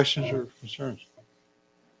other questions or concerns?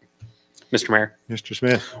 Mr. Mayor. Mr.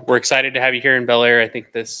 Smith. We're excited to have you here in Bel Aire. I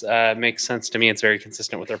think this makes sense to me. It's very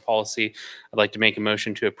consistent with our policy. I'd like to make a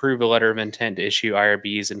motion to approve a letter of intent to issue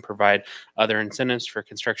IRBs and provide other incentives for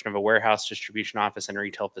construction of a warehouse, distribution office, and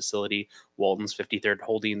retail facility, Walton's 53rd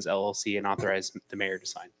Holdings, LLC, and authorize the mayor to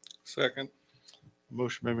sign. Second.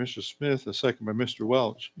 Motion by Mr. Smith, a second by Mr.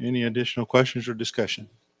 Welch. Any additional questions or discussion?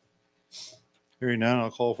 Hearing none, I'll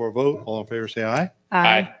call for a vote. All in favor, say aye.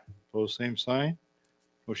 Aye. Opposed, same sign.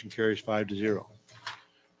 Motion carries 5-0.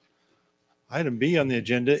 Item B on the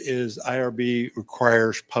agenda is IRB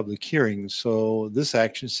requires public hearings. So this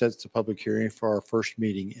action sets the public hearing for our first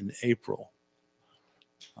meeting in April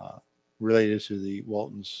related to the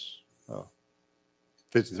Walton's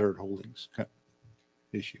 53rd Holdings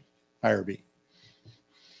issue, IRB.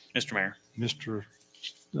 Mr. Mayor, Mr.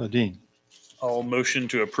 Dean. I'll motion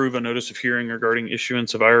to approve a notice of hearing regarding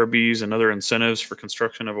issuance of IRBs and other incentives for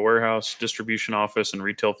construction of a warehouse, distribution office, and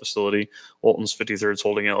retail facility, Walton's 53rd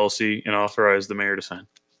Holding LLC, and authorize the mayor to sign.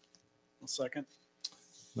 I'll second.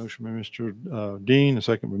 Motion by Mr. Dean, a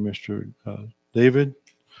second by Mr. David.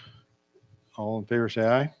 All in favor, say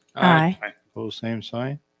aye. Aye. Opposed, same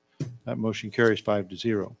sign. That motion carries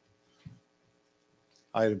 5-0.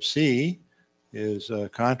 Item C is a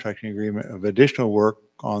contracting agreement of additional work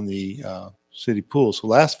on the city pool. So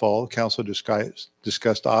last fall, the council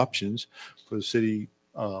discussed options for the city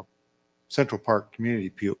Central Park community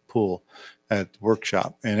pool at the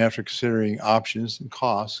workshop. And after considering options and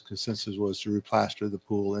costs, consensus was to replaster the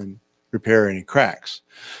pool and repair any cracks.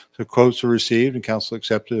 So quotes were received and council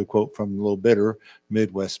accepted a quote from the low bidder,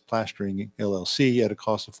 Midwest Plastering LLC, at a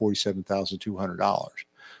cost of $47,200.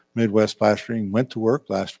 Midwest Plastering went to work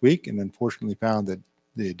last week and unfortunately found that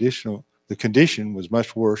the condition was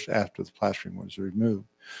much worse after the plastering was removed.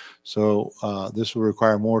 So this will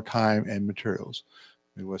require more time and materials.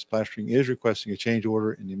 Midwest Plastering is requesting a change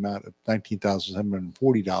order in the amount of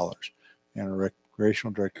 $19,740. And our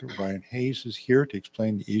recreational director, Brian Hayes, is here to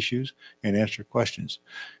explain the issues and answer questions.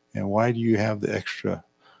 And why do you have the extra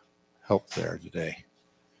help there today?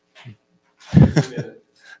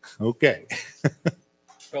 Okay.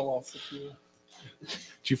 Fell off the pool.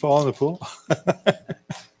 Did you fall in the pool?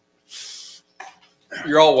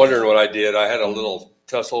 You're all wondering what I did. I had a little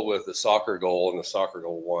tussle with the soccer goal, and the soccer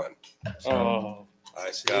goal won. Oh.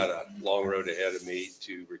 I got a long road ahead of me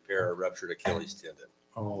to repair a ruptured Achilles tendon.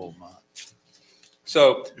 Oh, my.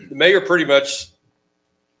 So the mayor pretty much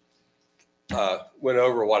went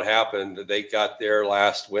over what happened. They got there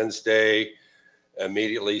last Wednesday,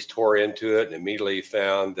 immediately tore into it, and immediately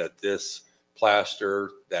found that this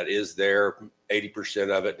plaster that is there,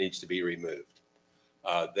 80% of it needs to be removed.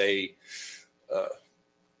 They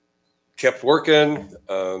kept working.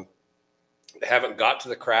 Haven't got to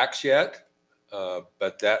the cracks yet,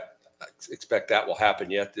 but I expect that will happen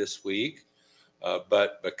yet this week.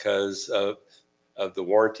 But because of the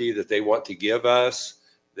warranty that they want to give us,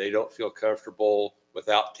 they don't feel comfortable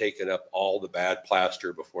without taking up all the bad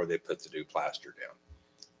plaster before they put the new plaster down.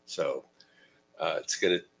 So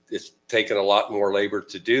it's taken a lot more labor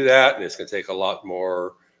to do that, and it's going to take a lot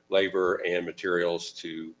more labor and materials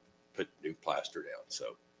to put new plaster down.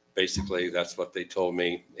 So basically, that's what they told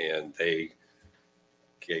me, and they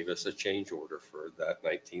gave us a change order for that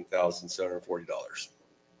 $19,740.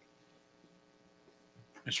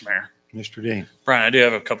 Mr. Mayor. Mr. Dean. Brian, I do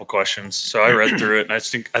have a couple questions. So I read through it, and I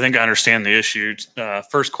think I understand the issue.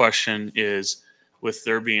 First question is, with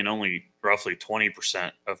there being only roughly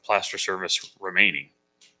 20% of plaster service remaining,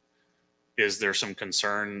 is there some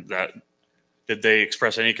concern that, did they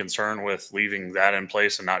express any concern with leaving that in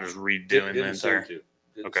place and not just redoing the entire?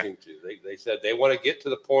 Didn't seem to. They said they want to get to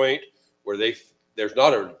the point where there's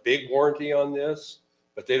not a big warranty on this,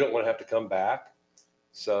 but they don't want to have to come back.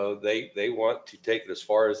 So they want to take it as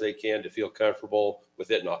far as they can to feel comfortable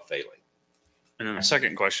with it not failing. And then the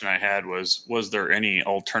second question I had was there any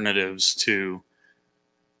alternatives to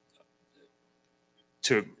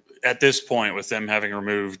at this point, with them having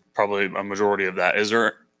removed probably a majority of that,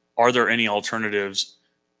 are there any alternatives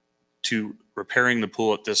to repairing the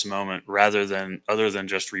pool at this moment other than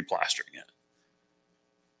just replastering it?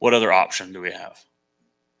 What other option do we have?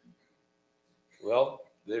 Well,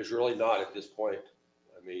 there's really not at this point.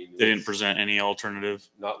 I mean, they didn't present any alternative.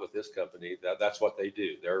 Not with this company. That's what they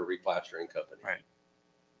do. They're a replastering company. Right.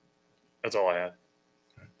 That's all I had.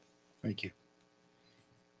 Thank you.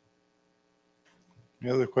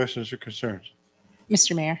 Any other questions or concerns?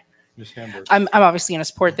 Mr. Mayor. Ms. Hamburg. I'm obviously going to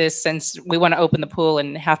support this since we want to open the pool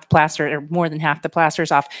and half the plaster or more than half the plaster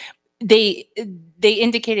is off. They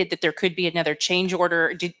indicated that there could be another change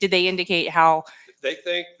order. Did they indicate how? They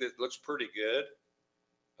think that looks pretty good.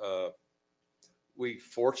 We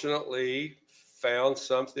fortunately found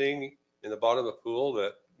something in the bottom of the pool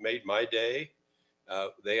that made my day.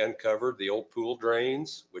 They uncovered the old pool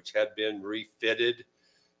drains, which had been refitted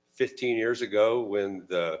 15 years ago when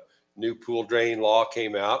the new pool drain law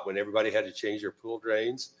came out, when everybody had to change their pool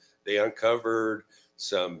drains. They uncovered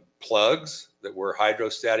some plugs that were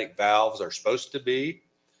hydrostatic valves are supposed to be.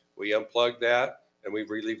 We unplugged that, and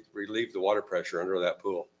we've relieved the water pressure under that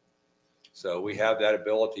pool. So we have that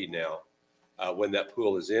ability now. When that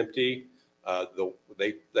pool is empty,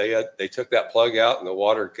 they took that plug out and the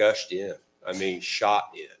water gushed in. I mean,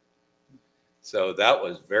 shot in. So that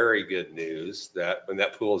was very good news that when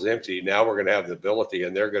that pool is empty, now we're going to have the ability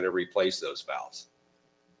and they're going to replace those valves.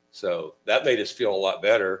 So that made us feel a lot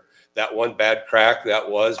better. That one bad crack that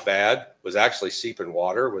was bad was actually seeping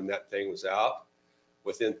water when that thing was out.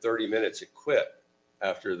 Within 30 minutes, it quit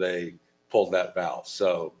after they pulled that valve.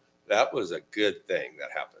 So that was a good thing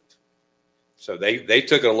that happened. So they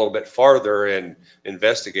took it a little bit farther and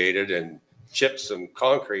investigated and chipped some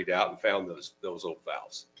concrete out and found those old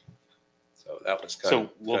valves. So that was kind of.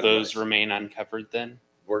 So will those remain uncovered then?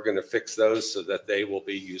 We're going to fix those so that they will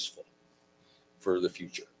be useful for the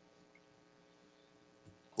future.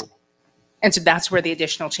 Cool. And so that's where the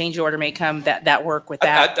additional change order may come. That work with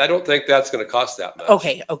that. I don't think that's going to cost that much.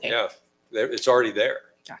 Okay. Yeah, it's already there.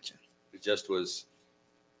 Gotcha. It just was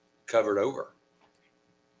covered over.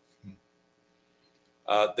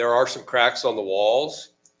 There are some cracks on the walls.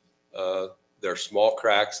 They're small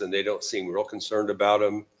cracks and they don't seem real concerned about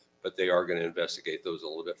them, but they are going to investigate those a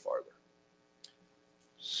little bit farther.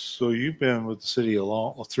 So you've been with the city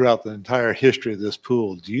throughout the entire history of this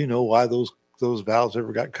pool. Do you know why those valves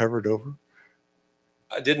ever got covered over?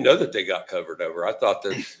 I didn't know that they got covered over. I thought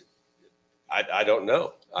that I don't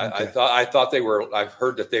know. Okay. I thought they were. I've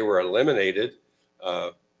heard that they were eliminated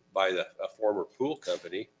by a former pool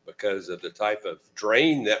company because of the type of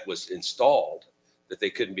drain that was installed, that they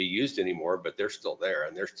couldn't be used anymore, but they're still there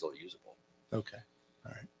and they're still usable. Okay.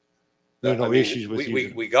 All right. There's no issues with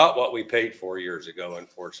we got what we paid for years ago,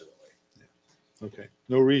 unfortunately. Yeah. Okay.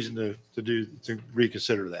 No reason to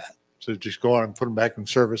reconsider that. So just go on and put them back in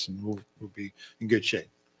service and we'll be in good shape.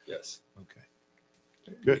 Yes.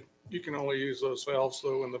 Okay. Good. You can only use those valves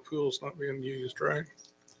though when the pool's not being used, right?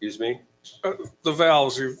 Excuse me? The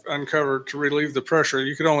valves you've uncovered to relieve the pressure,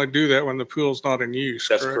 you could only do that when the pool's not in use.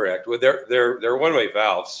 That's correct. Well, they're one-way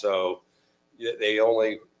valves, so they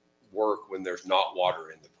only work when there's not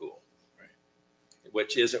water in the pool,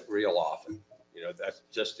 which isn't real often. You know, that's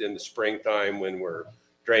just in the springtime when we're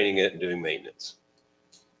draining it and doing maintenance.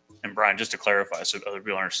 And Brian, just to clarify, so other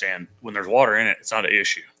people understand, when there's water in it, it's not an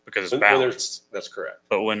issue because it's balanced. That's correct.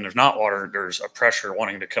 But when there's not water, there's a pressure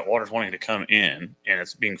water's wanting to come in, and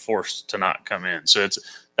it's being forced to not come in. So it's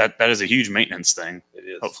that is a huge maintenance thing. It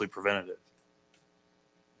is. Hopefully preventative.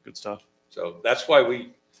 Good stuff. So that's why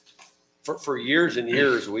we, for years and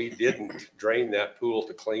years, we didn't drain that pool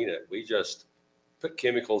to clean it. We just put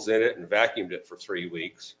chemicals in it and vacuumed it for 3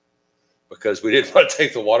 weeks because we didn't want to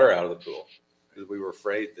take the water out of the pool because we were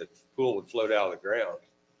afraid that the pool would float out of the ground.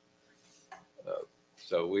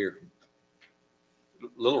 So we're a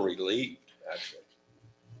little relieved, actually,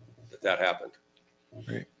 that happened.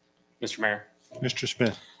 Great. Mr. Mayor, Mr.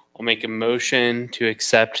 Smith. I'll make a motion to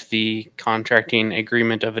accept the contracting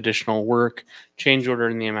agreement of additional work change order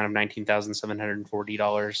in the amount of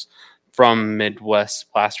 $19,740 from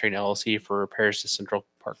Midwest Plastering LLC for repairs to Central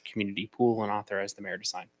Park Community Pool and authorize the mayor to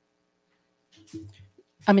sign.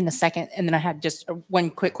 I'm in the second, and then I had just one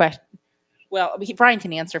quick question. Well, Brian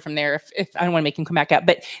can answer from there if I don't want to make him come back up.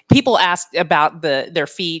 But people asked about their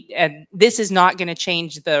feet, and this is not going to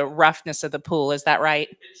change the roughness of the pool. Is that right?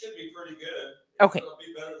 It should be pretty good. Okay. It'll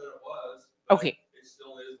be better than it was. Okay. It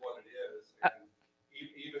still is what it is. And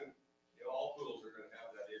even all pools are going to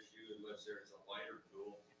have that issue unless there's a lighter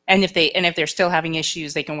pool. And if they're still having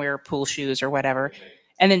issues, they can wear pool shoes or whatever.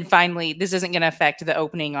 And then finally, this isn't going to affect the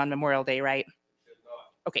opening on Memorial Day, right?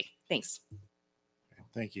 Okay, thanks.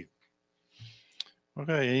 Thank you.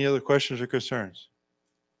 Okay, any other questions or concerns?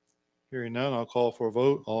 Hearing none, I'll call for a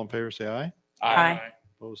vote. All in favor, say aye. Aye.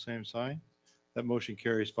 Opposed, same sign. That motion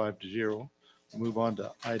carries 5-0. Move on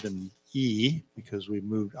to item E because we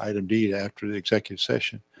moved item D to after the executive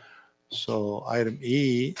session. So item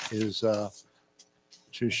E is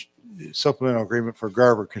supplemental agreement for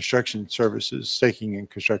Garver Construction Services, staking and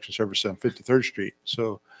construction services on 53rd Street.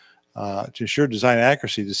 So to ensure design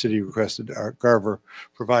accuracy, the city requested Garver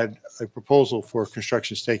provide a proposal for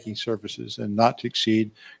construction staking services and not to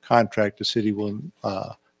exceed contract. The city will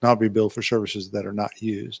not be billed for services that are not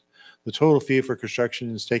used. The total fee for construction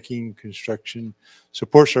and staking construction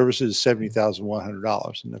support services is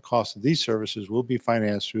 $70,100, and the cost of these services will be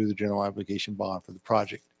financed through the general obligation bond for the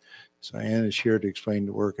project. So Ann is here to explain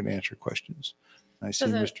the work and answer questions. I see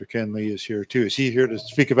Mr. Kenley is here too. Is he here to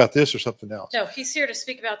speak about this or something else? No, he's here to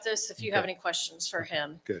speak about this if you have any questions for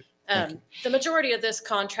him. Good. The majority of this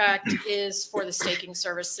contract is for the staking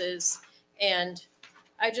services, and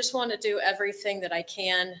I just want to do everything that I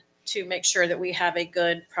can to make sure that we have a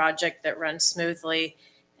good project that runs smoothly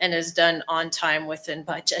and is done on time within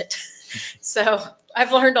budget. So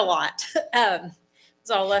I've learned a lot.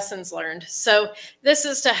 It's all lessons learned. So this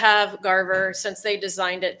is to have Garver, since they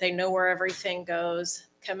designed it, they know where everything goes,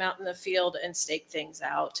 come out in the field and stake things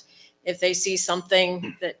out. If they see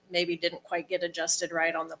something that maybe didn't quite get adjusted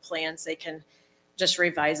right on the plans, they can just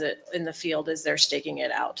revise it in the field as they're staking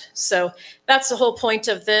it out. So that's the whole point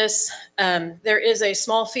of this. There is a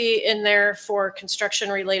small fee in there for construction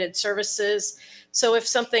related services. So if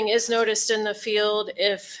something is noticed in the field,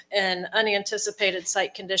 if an unanticipated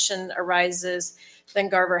site condition arises, then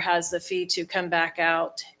Garver has the fee to come back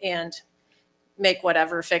out and make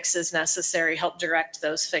whatever fixes necessary, help direct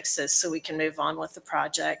those fixes so we can move on with the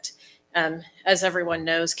project. As everyone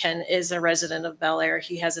knows, Ken is a resident of Bel Aire.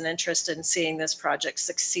 He has an interest in seeing this project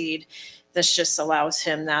succeed. This just allows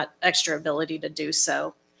him that extra ability to do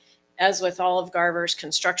so. As with all of Garver's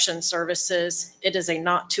construction services, it is a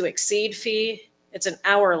not to exceed fee. It's an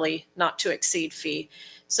hourly not to exceed fee.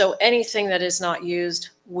 So anything that is not used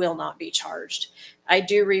will not be charged. I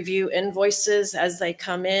do review invoices as they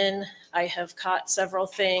come in. I have caught several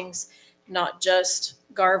things, not just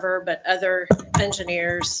Garver, but other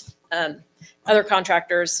engineers, other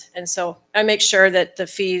contractors. And so I make sure that the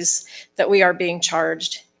fees that we are being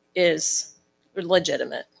charged is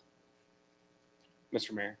legitimate.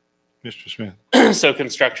 Mr. Mayor. Mr. Smith. So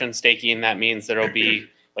construction staking, that means there'll be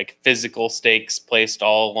like physical stakes placed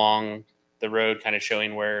all along the road, kind of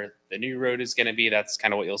showing where the new road is going to be. That's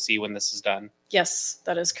kind of what you'll see when this is done. Yes,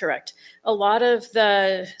 that is correct. A lot of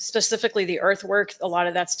the, specifically the earthwork, a lot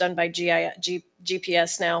of that's done by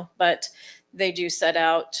GPS now, but they do set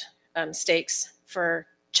out stakes for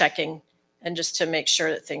checking and just to make sure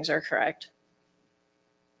that things are correct.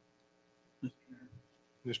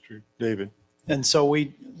 Mr. David. And so we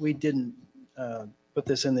didn't put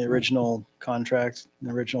this in the original contract, the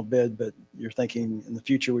original bid, but you're thinking in the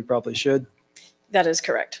future we probably should? That is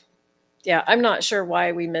correct. Yeah, I'm not sure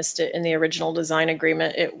why we missed it in the original design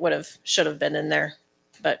agreement. It should have been in there,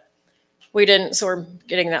 but we didn't, so we're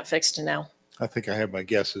getting that fixed now. I think I have my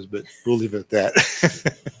guesses, but we'll leave it at that.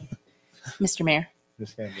 Mr. Mayor,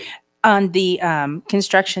 Ms. Hamburg. on the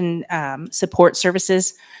construction support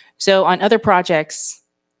services, so on other projects,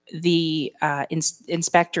 the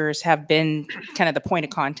inspectors have been kind of the point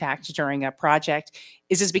of contact during a project.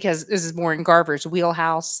 Is this because this is more in Garver's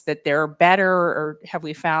wheelhouse that they're better, or have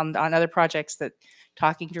we found on other projects that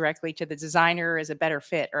talking directly to the designer is a better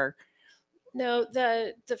fit? Or No,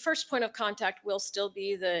 the first point of contact will still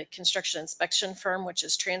be the construction inspection firm, which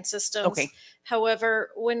is Trans Systems. Okay. However,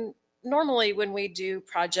 normally when we do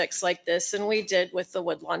projects like this, and we did with the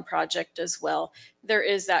Woodlawn project as well, there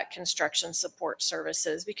is that construction support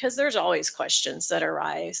services, because there's always questions that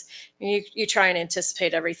arise. You try and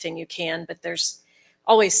anticipate everything you can, but there's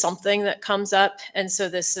always something that comes up. And so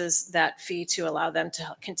this is that fee to allow them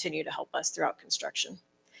to continue to help us throughout construction.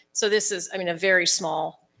 So this is, a very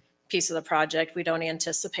small piece of the project. We don't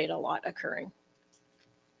anticipate a lot occurring.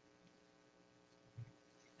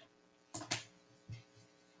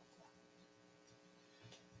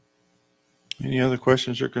 Any other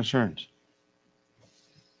questions or concerns?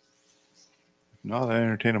 If not, I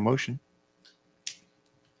entertain a motion.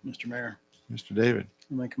 Mr. Mayor, Mr. David.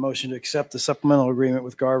 I'll make a motion to accept the supplemental agreement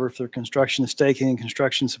with Garver for construction, staking, and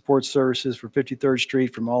construction support services for 53rd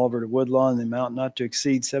Street from Oliver to Woodlawn in the amount not to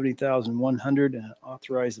exceed $70,100, and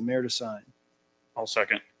authorize the mayor to sign. I'll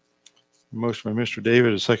second. Motion by Mr.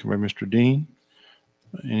 David, a second by Mr. Dean.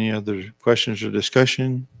 Any other questions or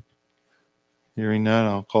discussion? Hearing none,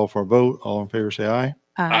 I'll call for a vote. All in favor, say aye.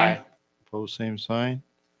 Aye. Opposed, same sign.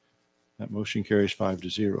 That motion carries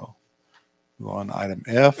 5-0. Go on to item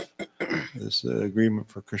F. This is an agreement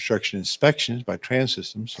for construction inspections by Trans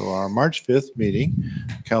Systems. So our March 5th meeting,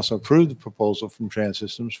 council approved the proposal from Trans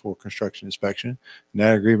Systems for construction inspection. And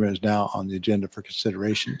that agreement is now on the agenda for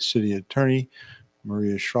consideration. City Attorney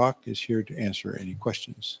Maria Schrock is here to answer any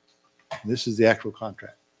questions. This is the actual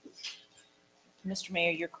contract. Mr. Mayor,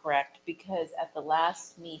 you're correct, because at the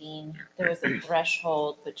last meeting, there was a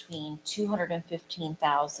threshold between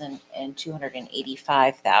 215,000 and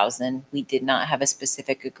 285,000. We did not have a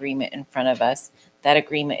specific agreement in front of us. That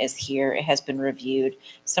agreement is here. It has been reviewed.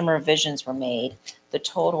 Some revisions were made. The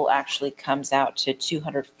total actually comes out to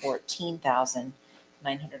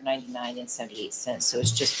 214,999.78. So it's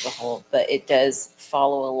just the whole, but it does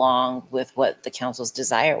follow along with what the council's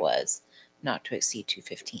desire was, not to exceed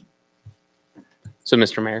 215. So,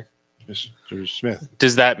 Mr. Mayor, Mr. Smith.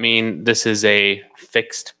 does that mean this is a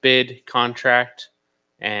fixed bid contract?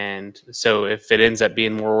 And so if it ends up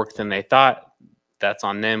being more work than they thought, that's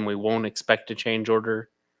on them. We won't expect a change order?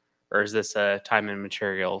 Or is this a time and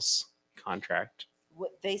materials contract?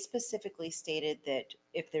 What they specifically stated that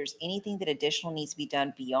if there's anything that additional needs to be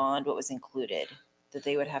done beyond what was included, that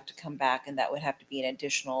they would have to come back, and that would have to be an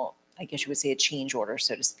additional, I guess you would say, a change order,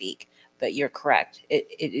 so to speak. But you're correct. It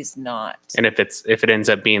is not. And if it ends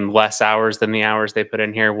up being less hours than the hours they put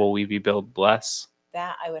in here, will we be billed less?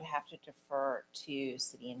 That I would have to defer to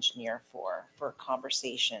city engineer for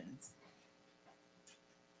conversations.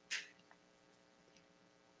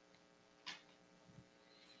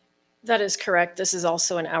 That is correct. This is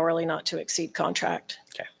also an hourly not to exceed contract.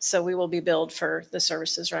 Okay. So we will be billed for the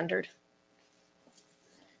services rendered.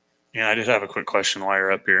 Yeah, I just have a quick question while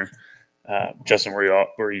you're up here. Justin,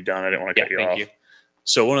 were you done? I didn't want to cut you off. Thank you.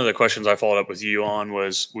 So one of the questions I followed up with you on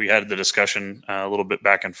was we had the discussion a little bit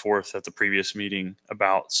back and forth at the previous meeting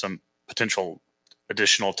about some potential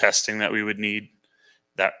additional testing that we would need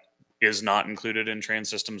that is not included in Trans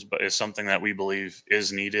Systems, but is something that we believe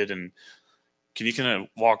is needed. And can you kind of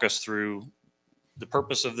walk us through the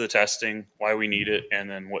purpose of the testing, why we need it, and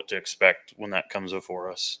then what to expect when that comes before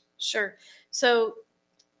us? Sure. So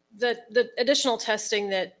the additional testing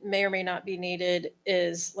that may or may not be needed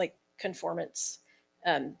is like conformance.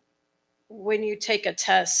 When you take a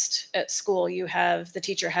test at school, the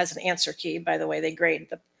teacher has an answer key. By the way, they grade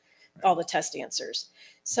all the test answers.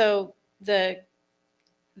 So the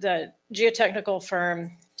geotechnical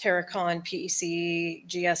firm, Terracon, PEC,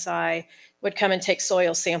 GSI, would come and take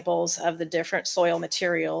soil samples of the different soil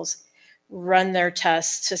materials, run their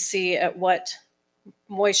tests to see at what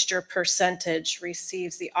moisture percentage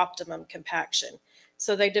receives the optimum compaction.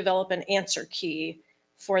 So they develop an answer key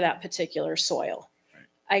for that particular soil. Right.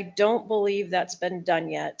 I don't believe that's been done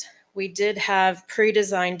yet. We did have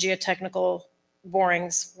pre-designed geotechnical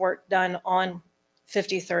borings work done on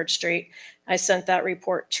 53rd Street. I sent that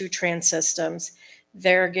report to Trans Systems.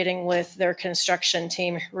 They're getting with their construction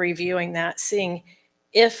team, reviewing that, seeing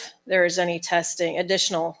if there is any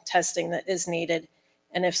additional testing that is needed,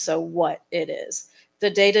 and if so, what it is. The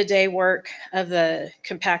day-to-day work of the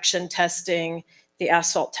compaction testing, the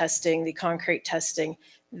asphalt testing, the concrete testing,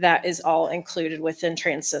 that is all included within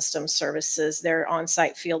Trans-System Services. Their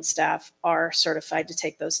on-site field staff are certified to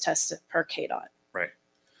take those tests per KDOT. Right.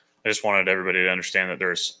 I just wanted everybody to understand that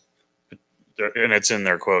and it's in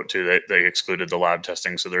their quote too, they excluded the lab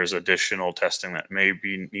testing. So there's additional testing that may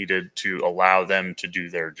be needed to allow them to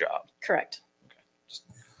do their job. Correct.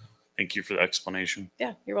 Thank you for the explanation.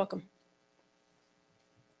 Yeah, you're welcome.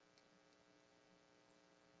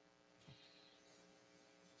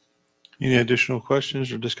 Any additional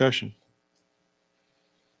questions or discussion?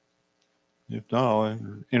 If not, I'll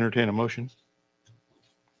entertain a motion.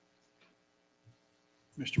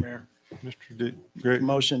 Mr. Mayor. Great.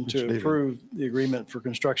 Motion Mr. to David. approve the agreement for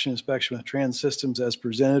construction inspection with Trans Systems as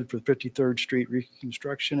presented for 53rd Street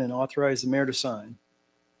reconstruction and authorize the mayor to sign.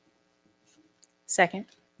 Second.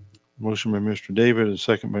 Motion by Mr. David, and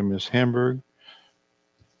second by Ms. Hamburg.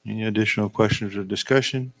 Any additional questions or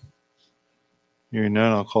discussion? Hearing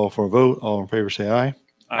none, I'll call for a vote. All in favor, say aye.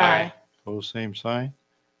 Aye. Opposed, same sign.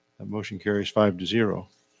 That motion carries 5-0.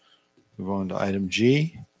 Move on to item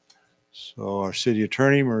G. So our city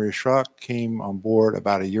attorney, Maria Schrock, came on board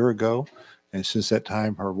about a year ago. And since that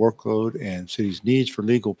time, her workload and city's needs for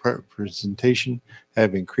legal representation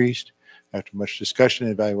have increased. After much discussion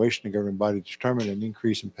and evaluation, the governing body determined an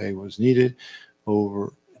increase in pay was needed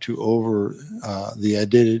over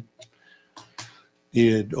the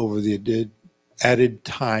added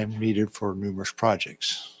time needed for numerous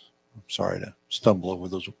projects. I'm sorry to stumble over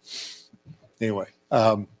those. Anyway,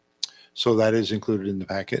 so that is included in the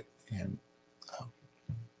packet. And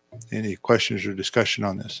any questions or discussion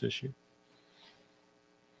on this issue?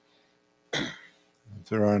 If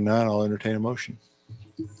there are none, I'll entertain a motion.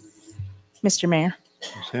 Mr. Mayor,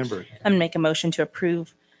 Ms. Hamburg. I'm going to make a motion to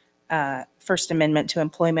approve First Amendment to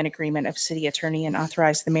Employment Agreement of City Attorney and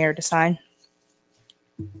authorize the mayor to sign.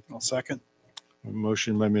 I'll second. A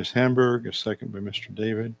motion by Ms. Hamburg, a second by Mr.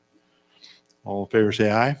 David. All in favor,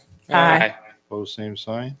 say aye. Aye. Opposed, same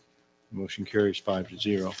sign. Motion carries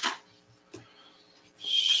 5-0.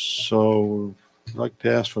 So I'd like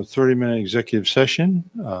to ask for a 30-minute executive session.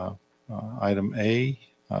 Item A,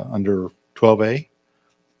 under 12A.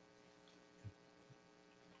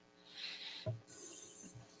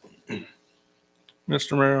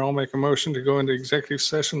 Mr. Mayor, I'll make a motion to go into executive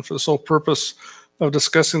session for the sole purpose of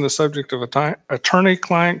discussing the subject of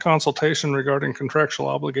attorney-client consultation regarding contractual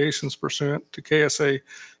obligations pursuant to KSA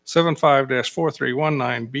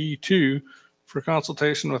 75-4319B2 for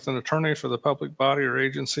consultation with an attorney for the public body or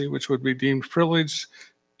agency which would be deemed privileged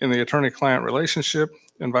in the attorney-client relationship.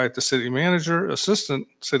 Invite the city manager, assistant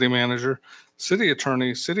city manager, city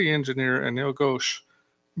attorney, city engineer, and Neil Ghosh.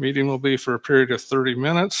 Meeting will be for a period of 30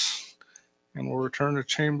 minutes. And we'll return to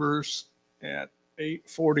chambers at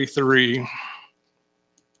 8:43.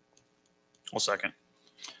 I'll second.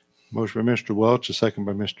 Motion by Mr. Welch, a second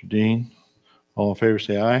by Mr. Dean. All in favor,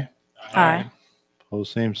 say aye. Aye.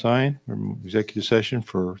 Opposed, same sign. We're in executive session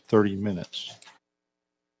for 30 minutes.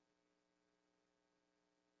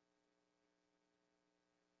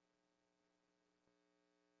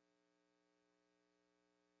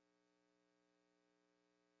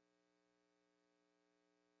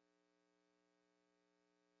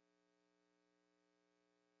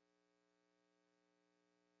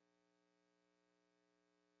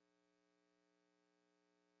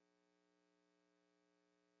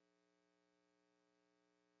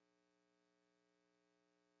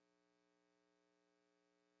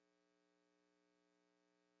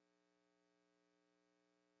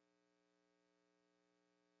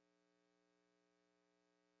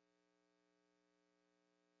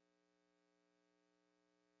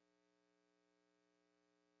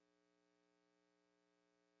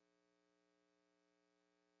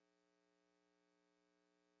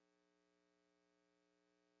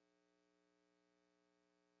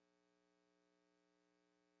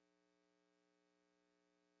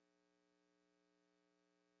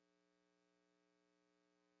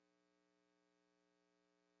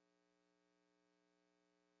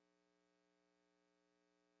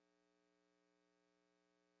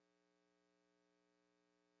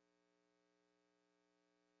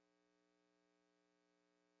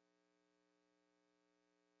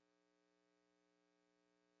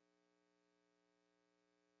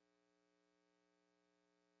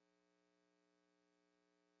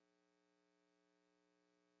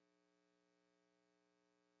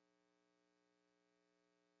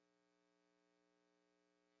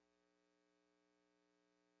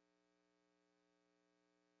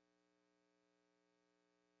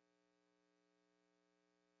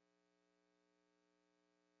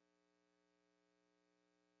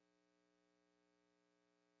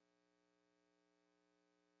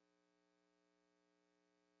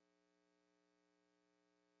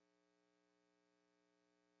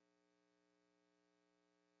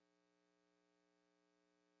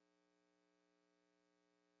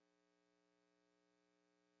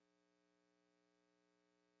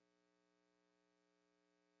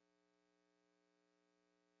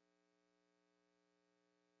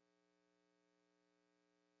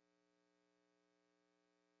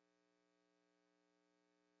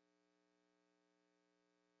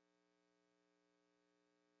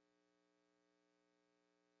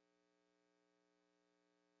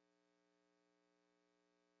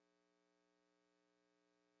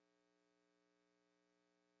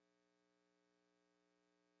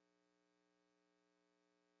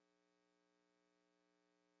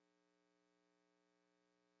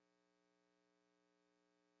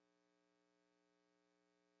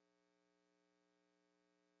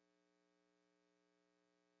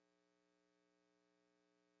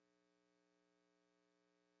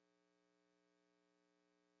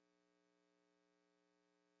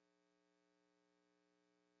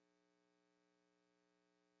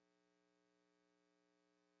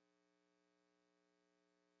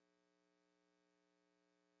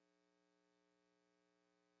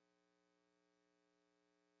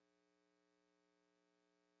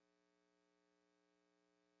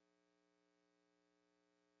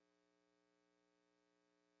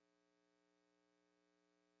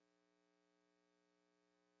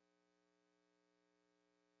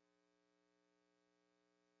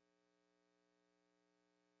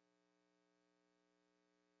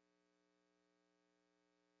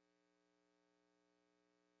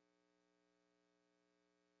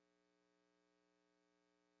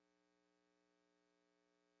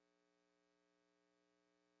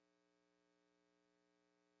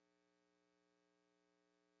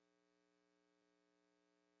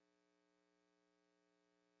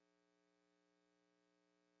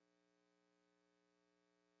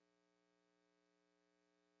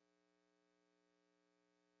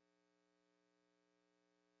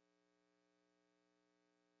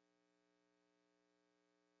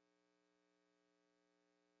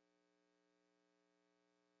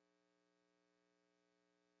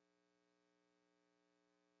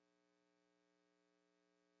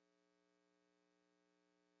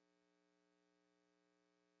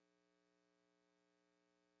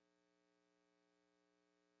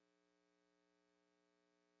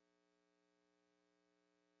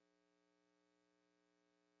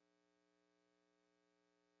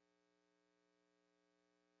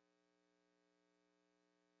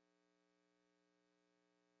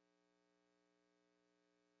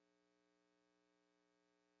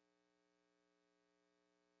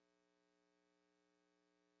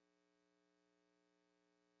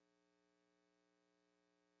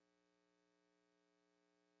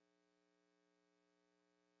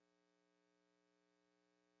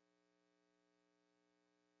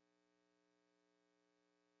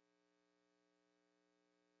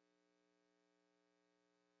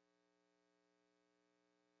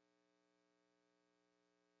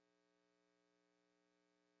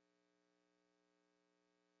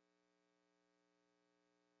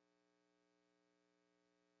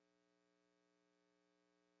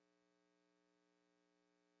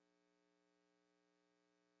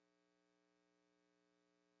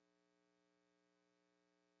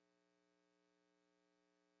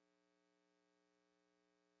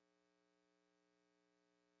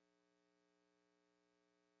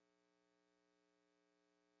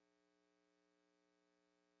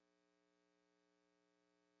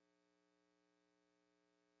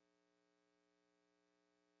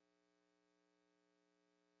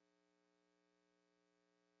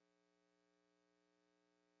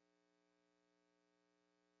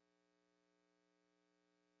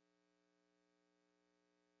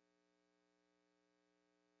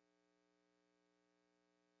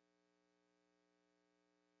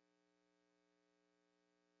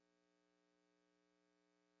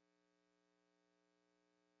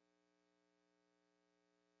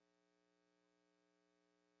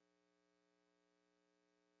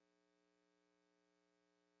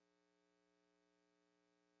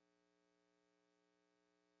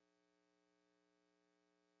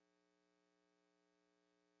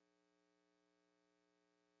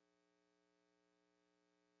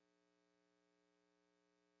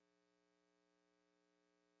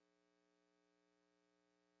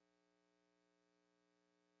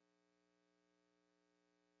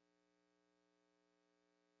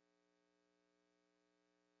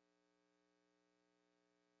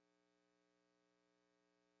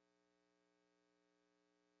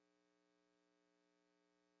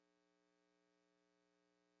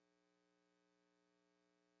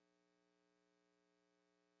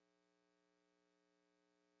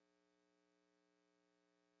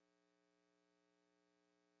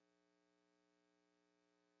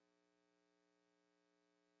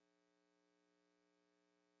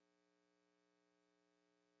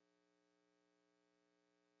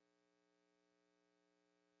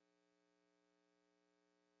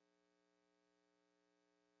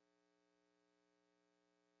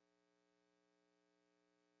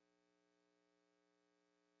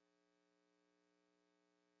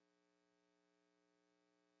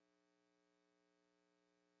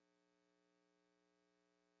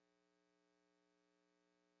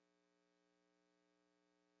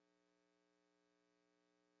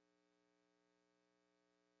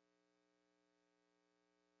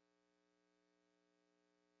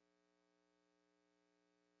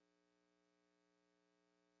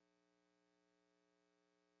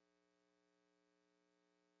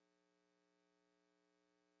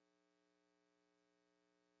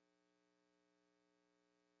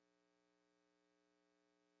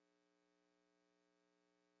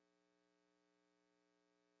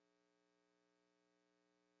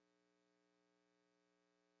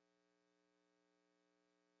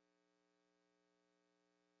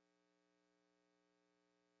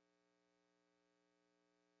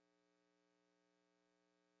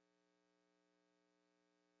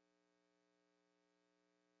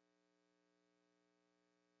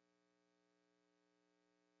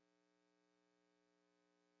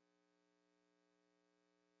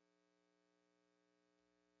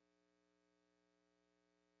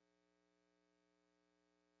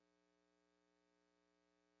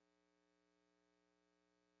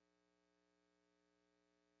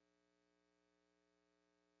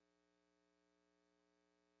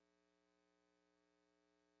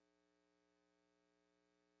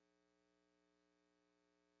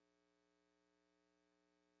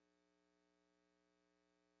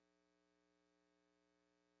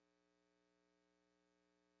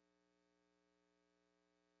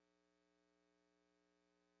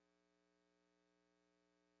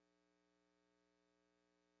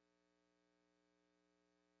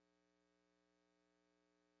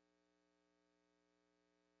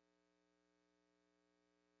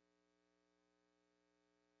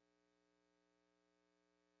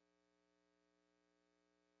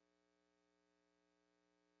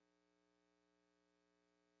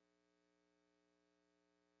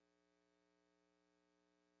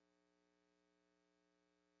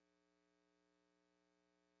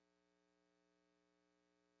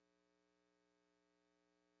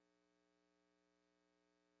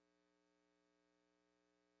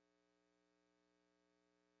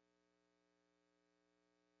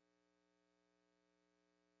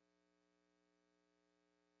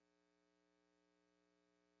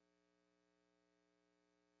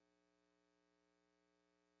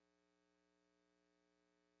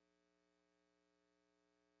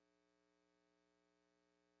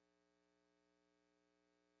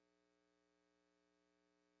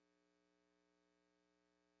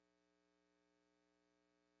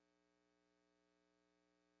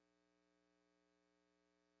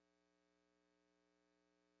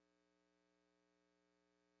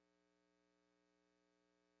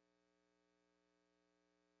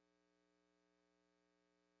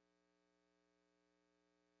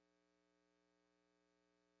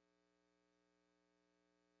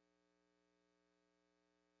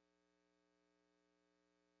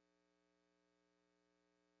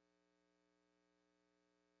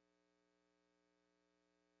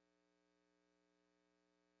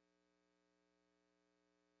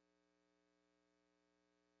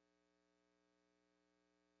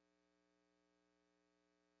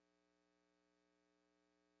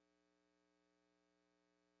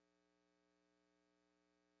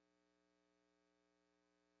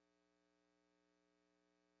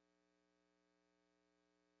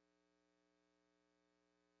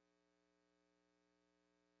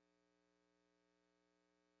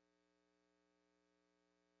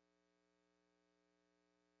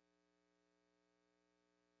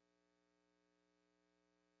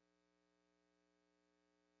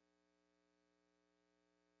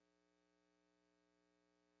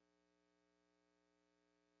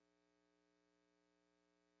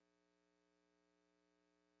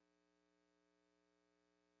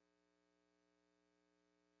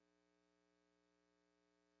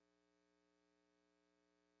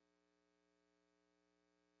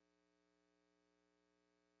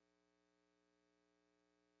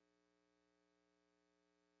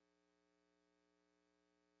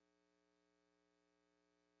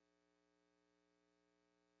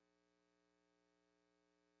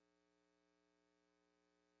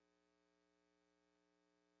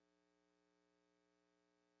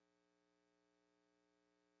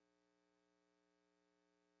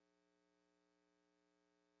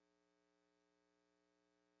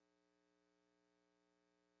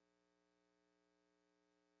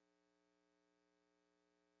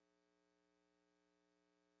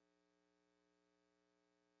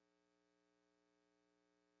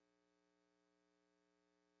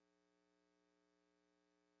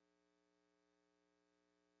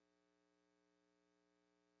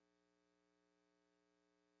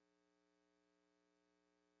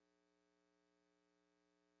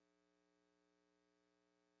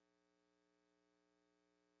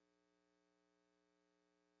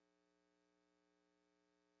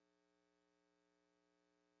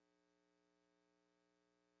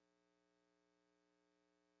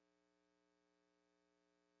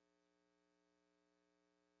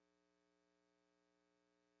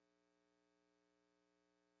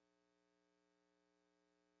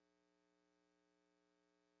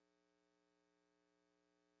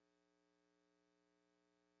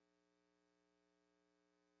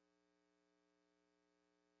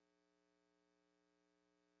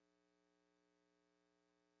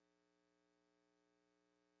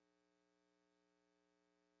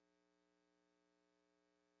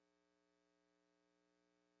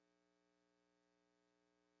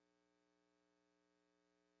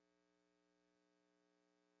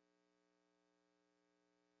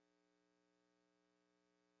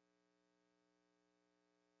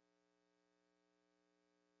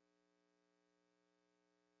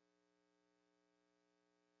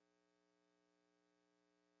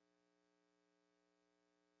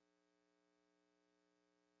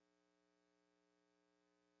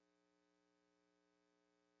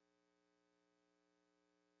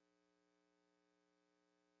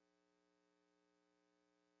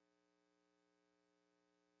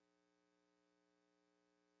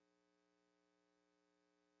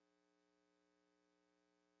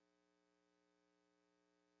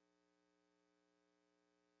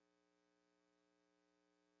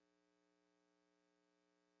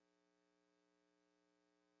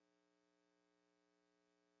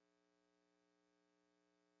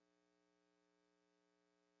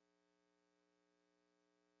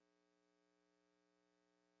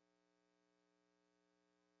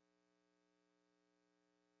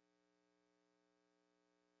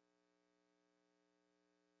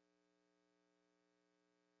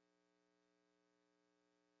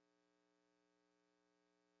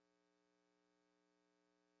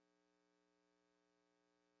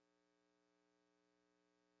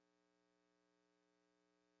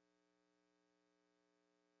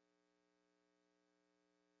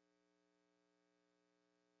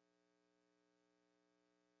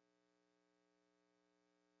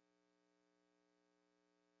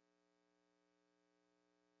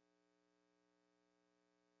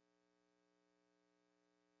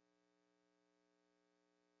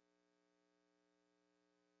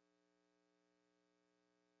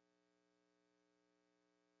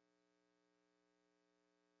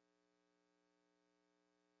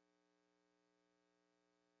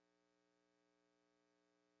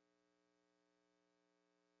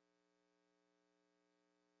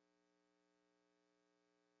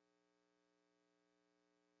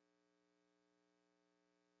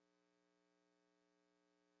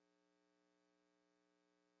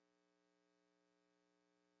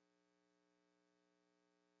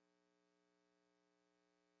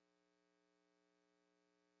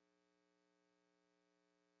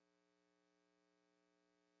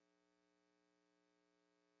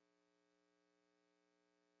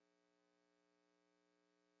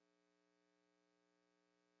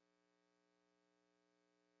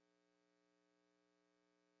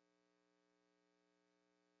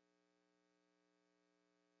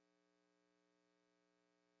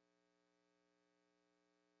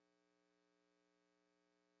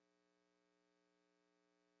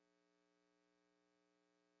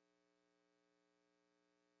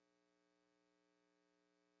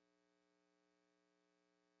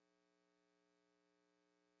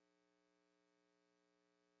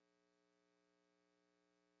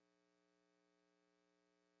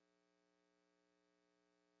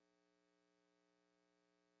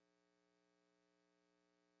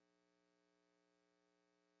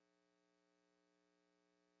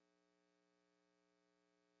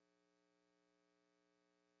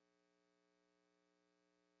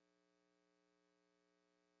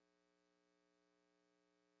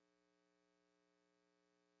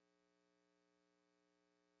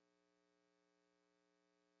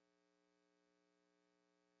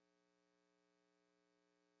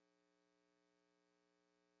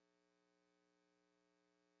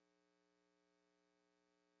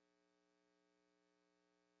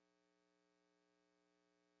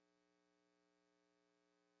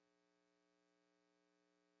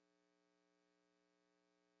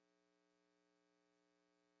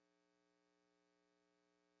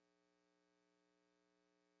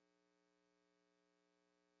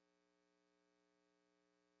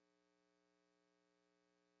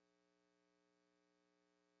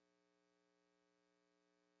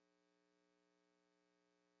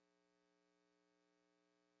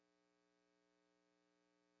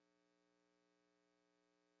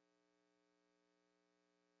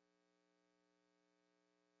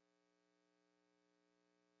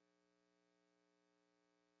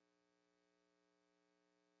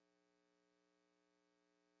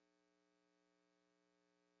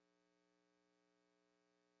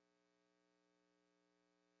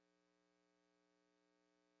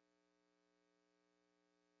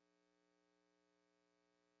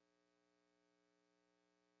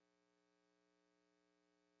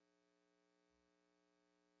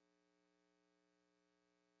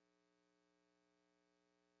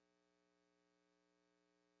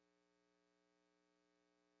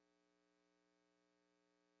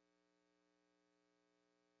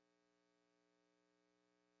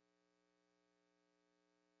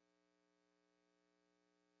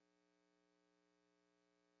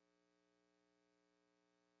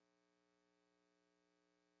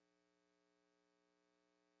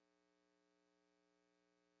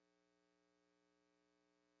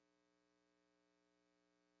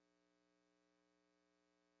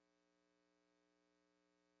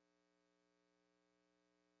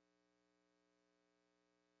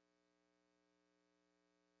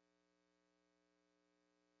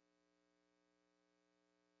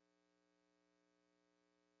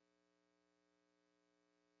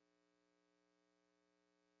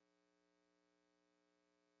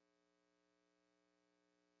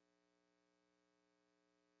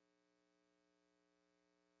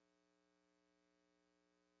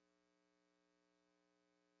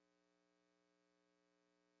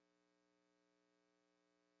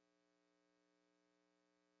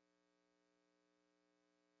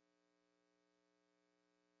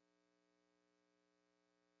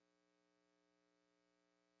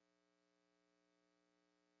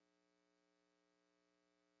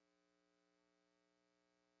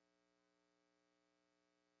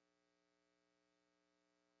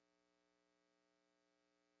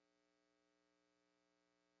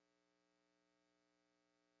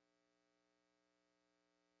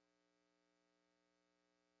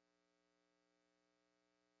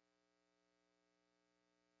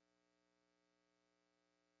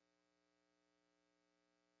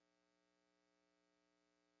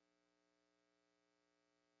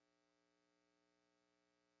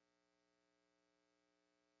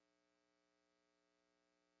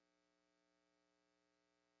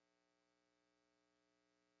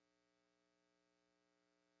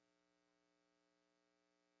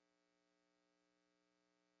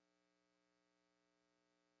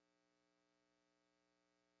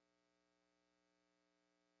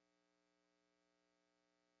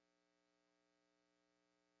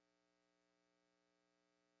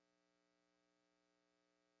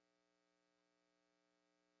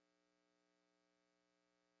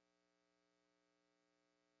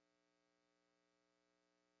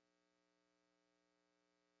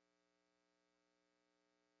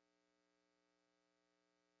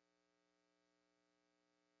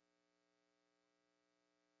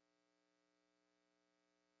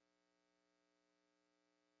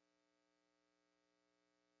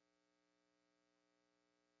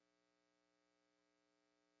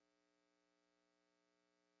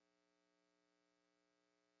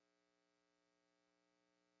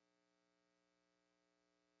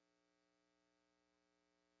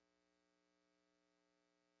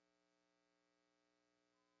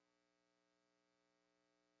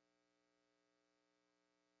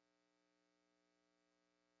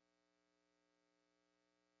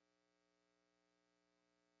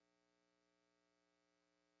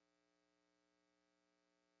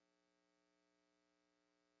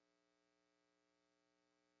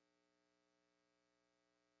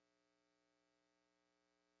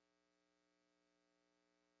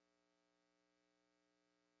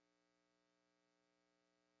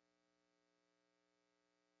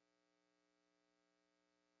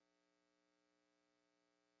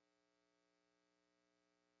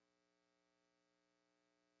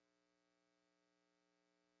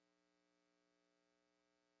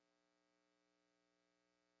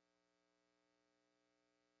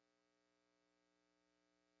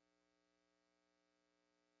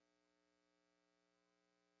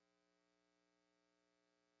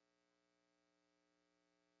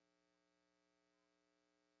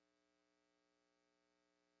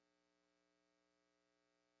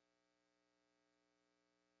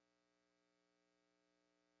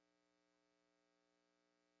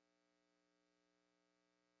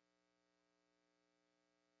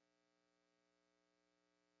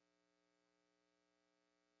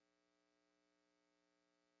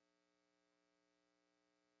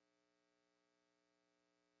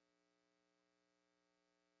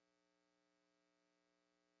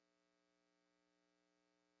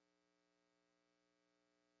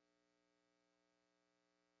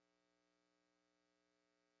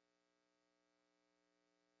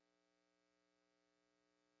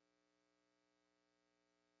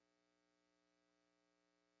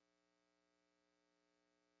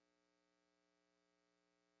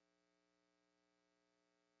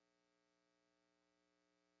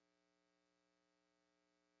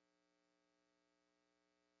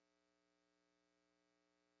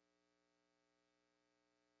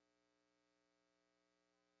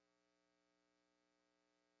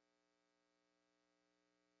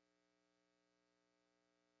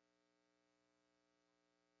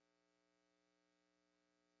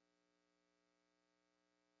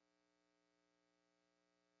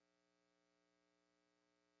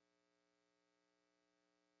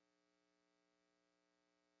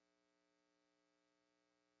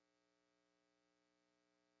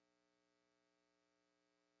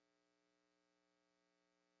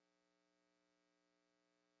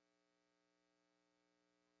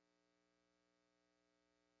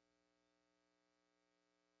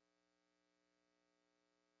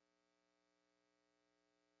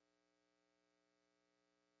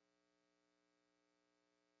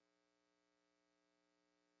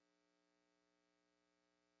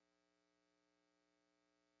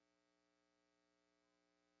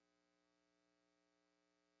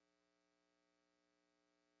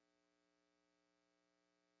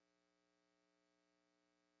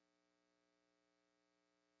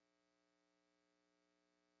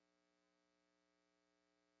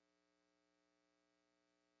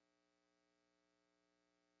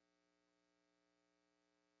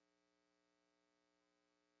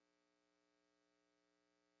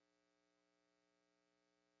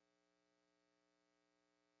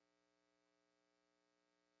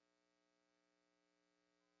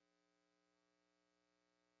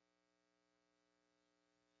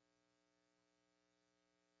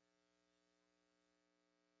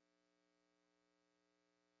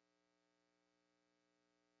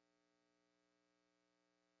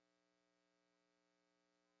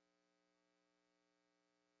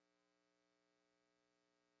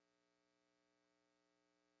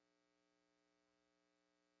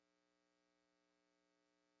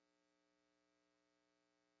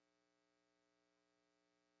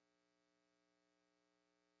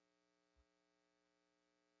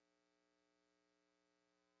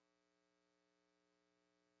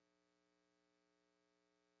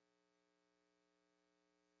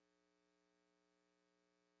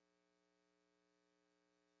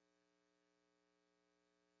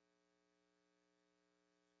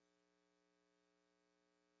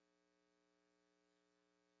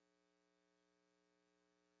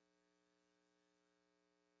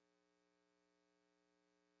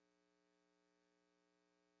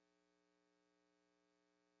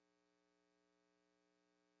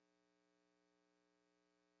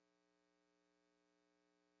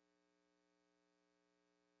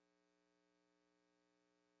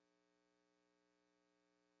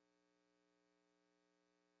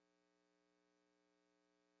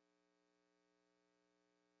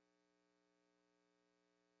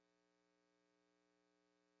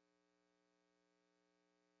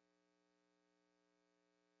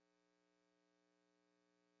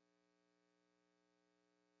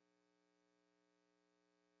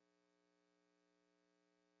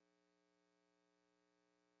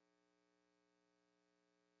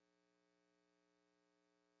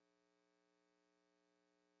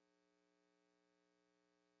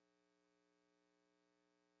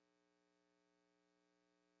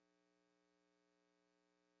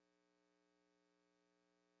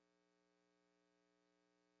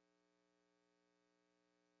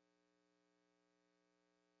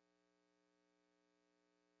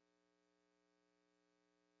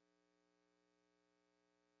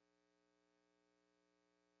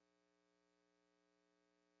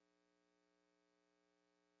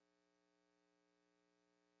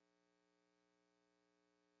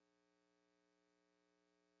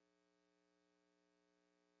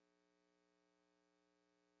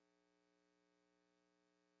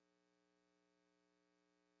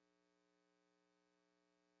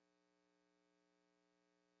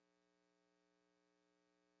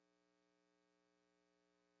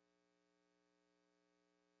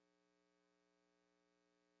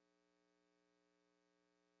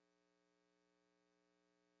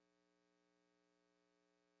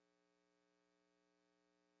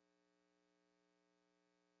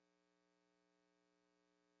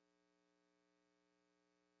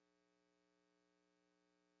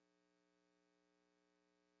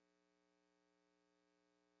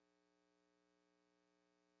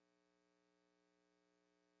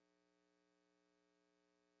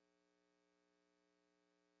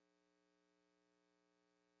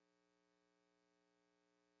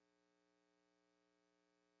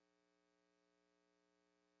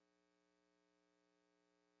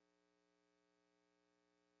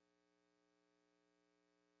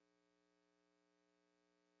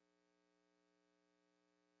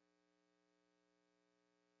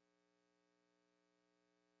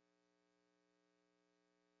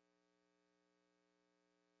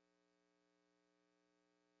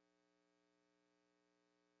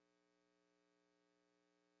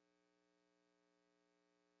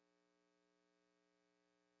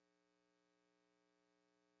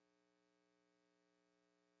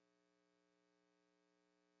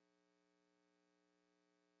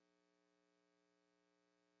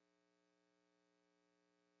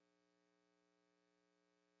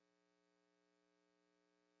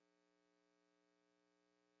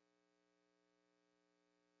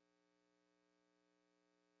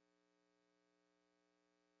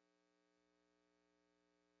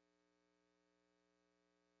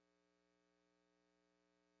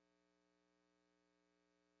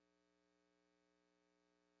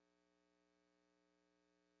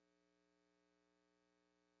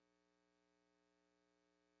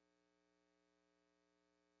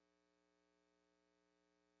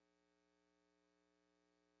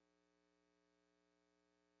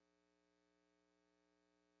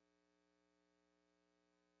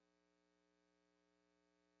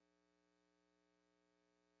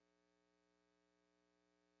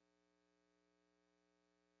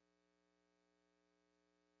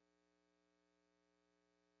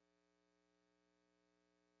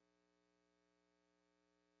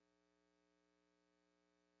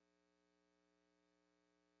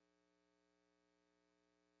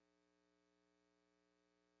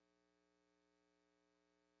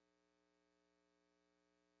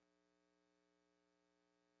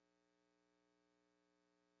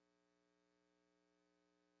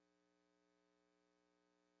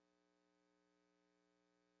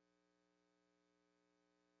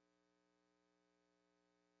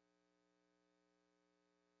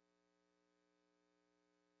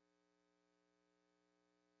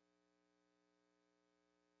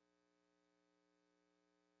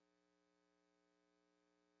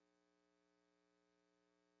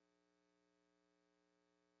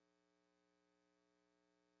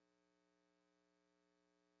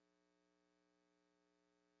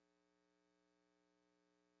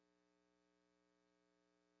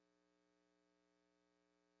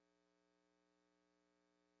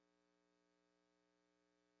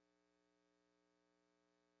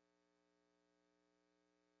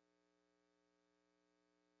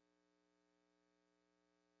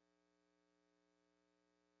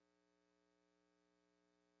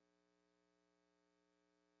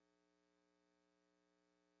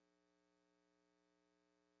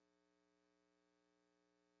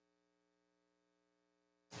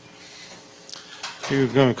 We're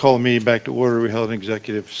going to call the meeting back to order. We held an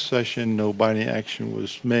executive session. No binding action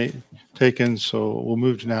was taken, so we'll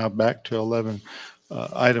move now back to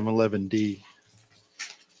item 11D.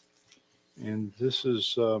 And this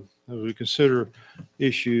is, as we consider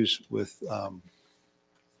issues with, let me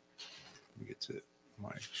get to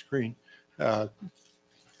my screen. As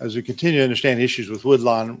we continue to understand issues with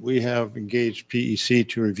Woodlawn, we have engaged PEC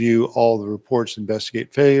to review all the reports,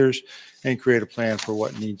 investigate failures, and create a plan for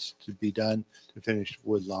what needs to be done to finish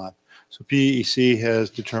Woodlawn. So PEC has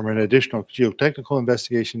determined additional geotechnical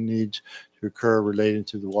investigation needs to occur relating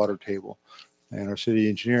to the water table. And our city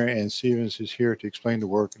engineer, Ann Stevens, is here to explain the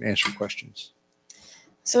work and answer questions.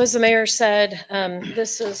 So as the mayor said,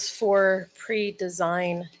 this is for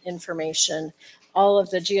pre-design information. All of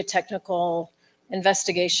the geotechnical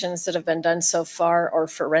investigations that have been done so far are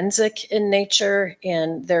forensic in nature,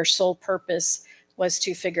 and their sole purpose was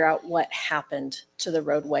to figure out what happened to the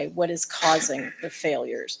roadway, what is causing the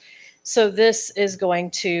failures. So this is they're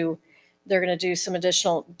going to do some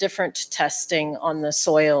additional different testing on the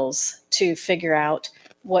soils to figure out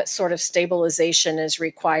what sort of stabilization is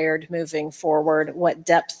required moving forward, what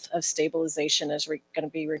depth of stabilization is going to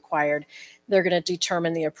be required. They're going to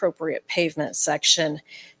determine the appropriate pavement section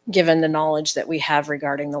given the knowledge that we have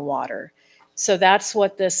regarding the water. So that's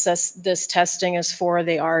what this testing is for.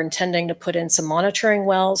 They are intending to put in some monitoring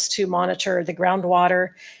wells to monitor the groundwater.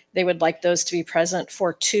 They would like those to be present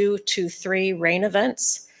for 2 to 3 rain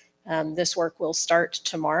events. This work will start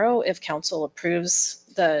tomorrow if council approves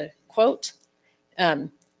the quote.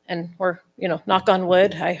 And we're, knock on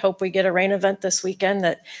wood, I hope we get a rain event this weekend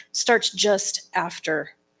that starts just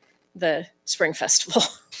after the Spring Festival.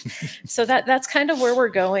 So that's kind of where we're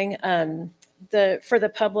going. For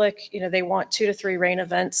the public, they want 2 to 3 rain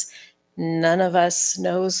events. None of us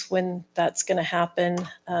knows when that's going to happen.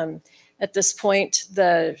 At this point,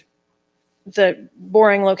 the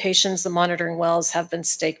boring locations, the monitoring wells have been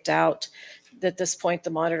staked out. At this point,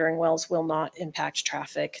 the monitoring wells will not impact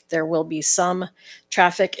traffic. There will be some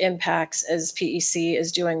traffic impacts as PEC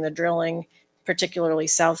is doing the drilling, particularly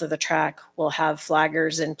south of the track. We'll have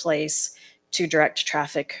flaggers in place to direct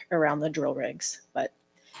traffic around the drill rigs. But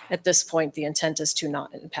at this point, the intent is to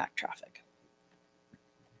not impact traffic.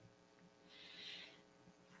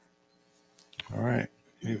 All right.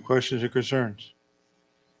 Any questions or concerns?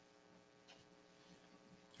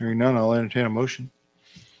 Hearing none, I'll entertain a motion.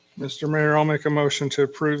 Mr. Mayor, I'll make a motion to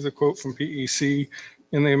approve the quote from PEC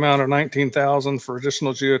in the amount of $19,000 for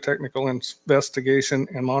additional geotechnical investigation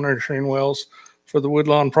and monitoring wells for the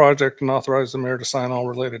Woodlawn project and authorize the mayor to sign all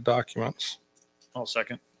related documents. I'll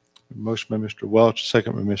second. Motion by Mr. Welch,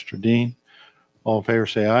 second by Mr. Dean. All in favor,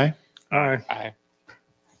 say aye. Aye. Aye.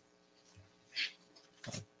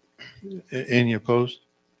 Any opposed?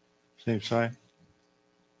 Same sign.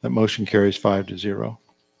 That motion carries 5-0.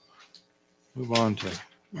 Move on to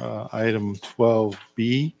item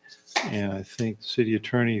 12B, and I think the city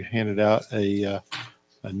attorney handed out a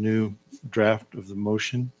new draft of the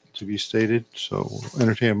motion to be stated. So we'll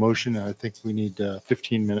entertain a motion, and I think we need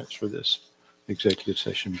 15 minutes for this executive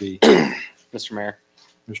session B. Mr. Mayor,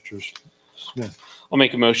 Mr. Smith. I'll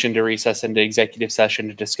make a motion to recess into executive session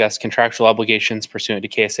to discuss contractual obligations pursuant to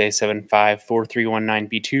KSA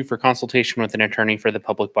 754319B2 for consultation with an attorney for the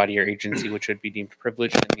public body or agency which would be deemed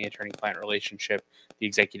privileged in the attorney-client relationship. The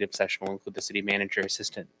executive session will include the city manager,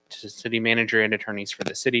 assistant to city manager, and attorneys for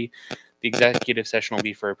the city. The executive session will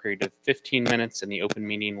be for a period of 15 minutes, and the open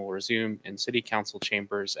meeting will resume in city council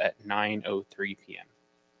chambers at 9:03 p.m.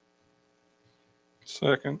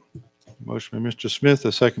 Second. Motion by Mr. Smith,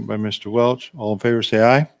 a second by Mr. Welch. All in favor, say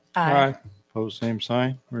aye. Aye. Opposed, same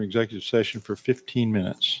sign. We're in executive session for 15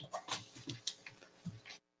 minutes.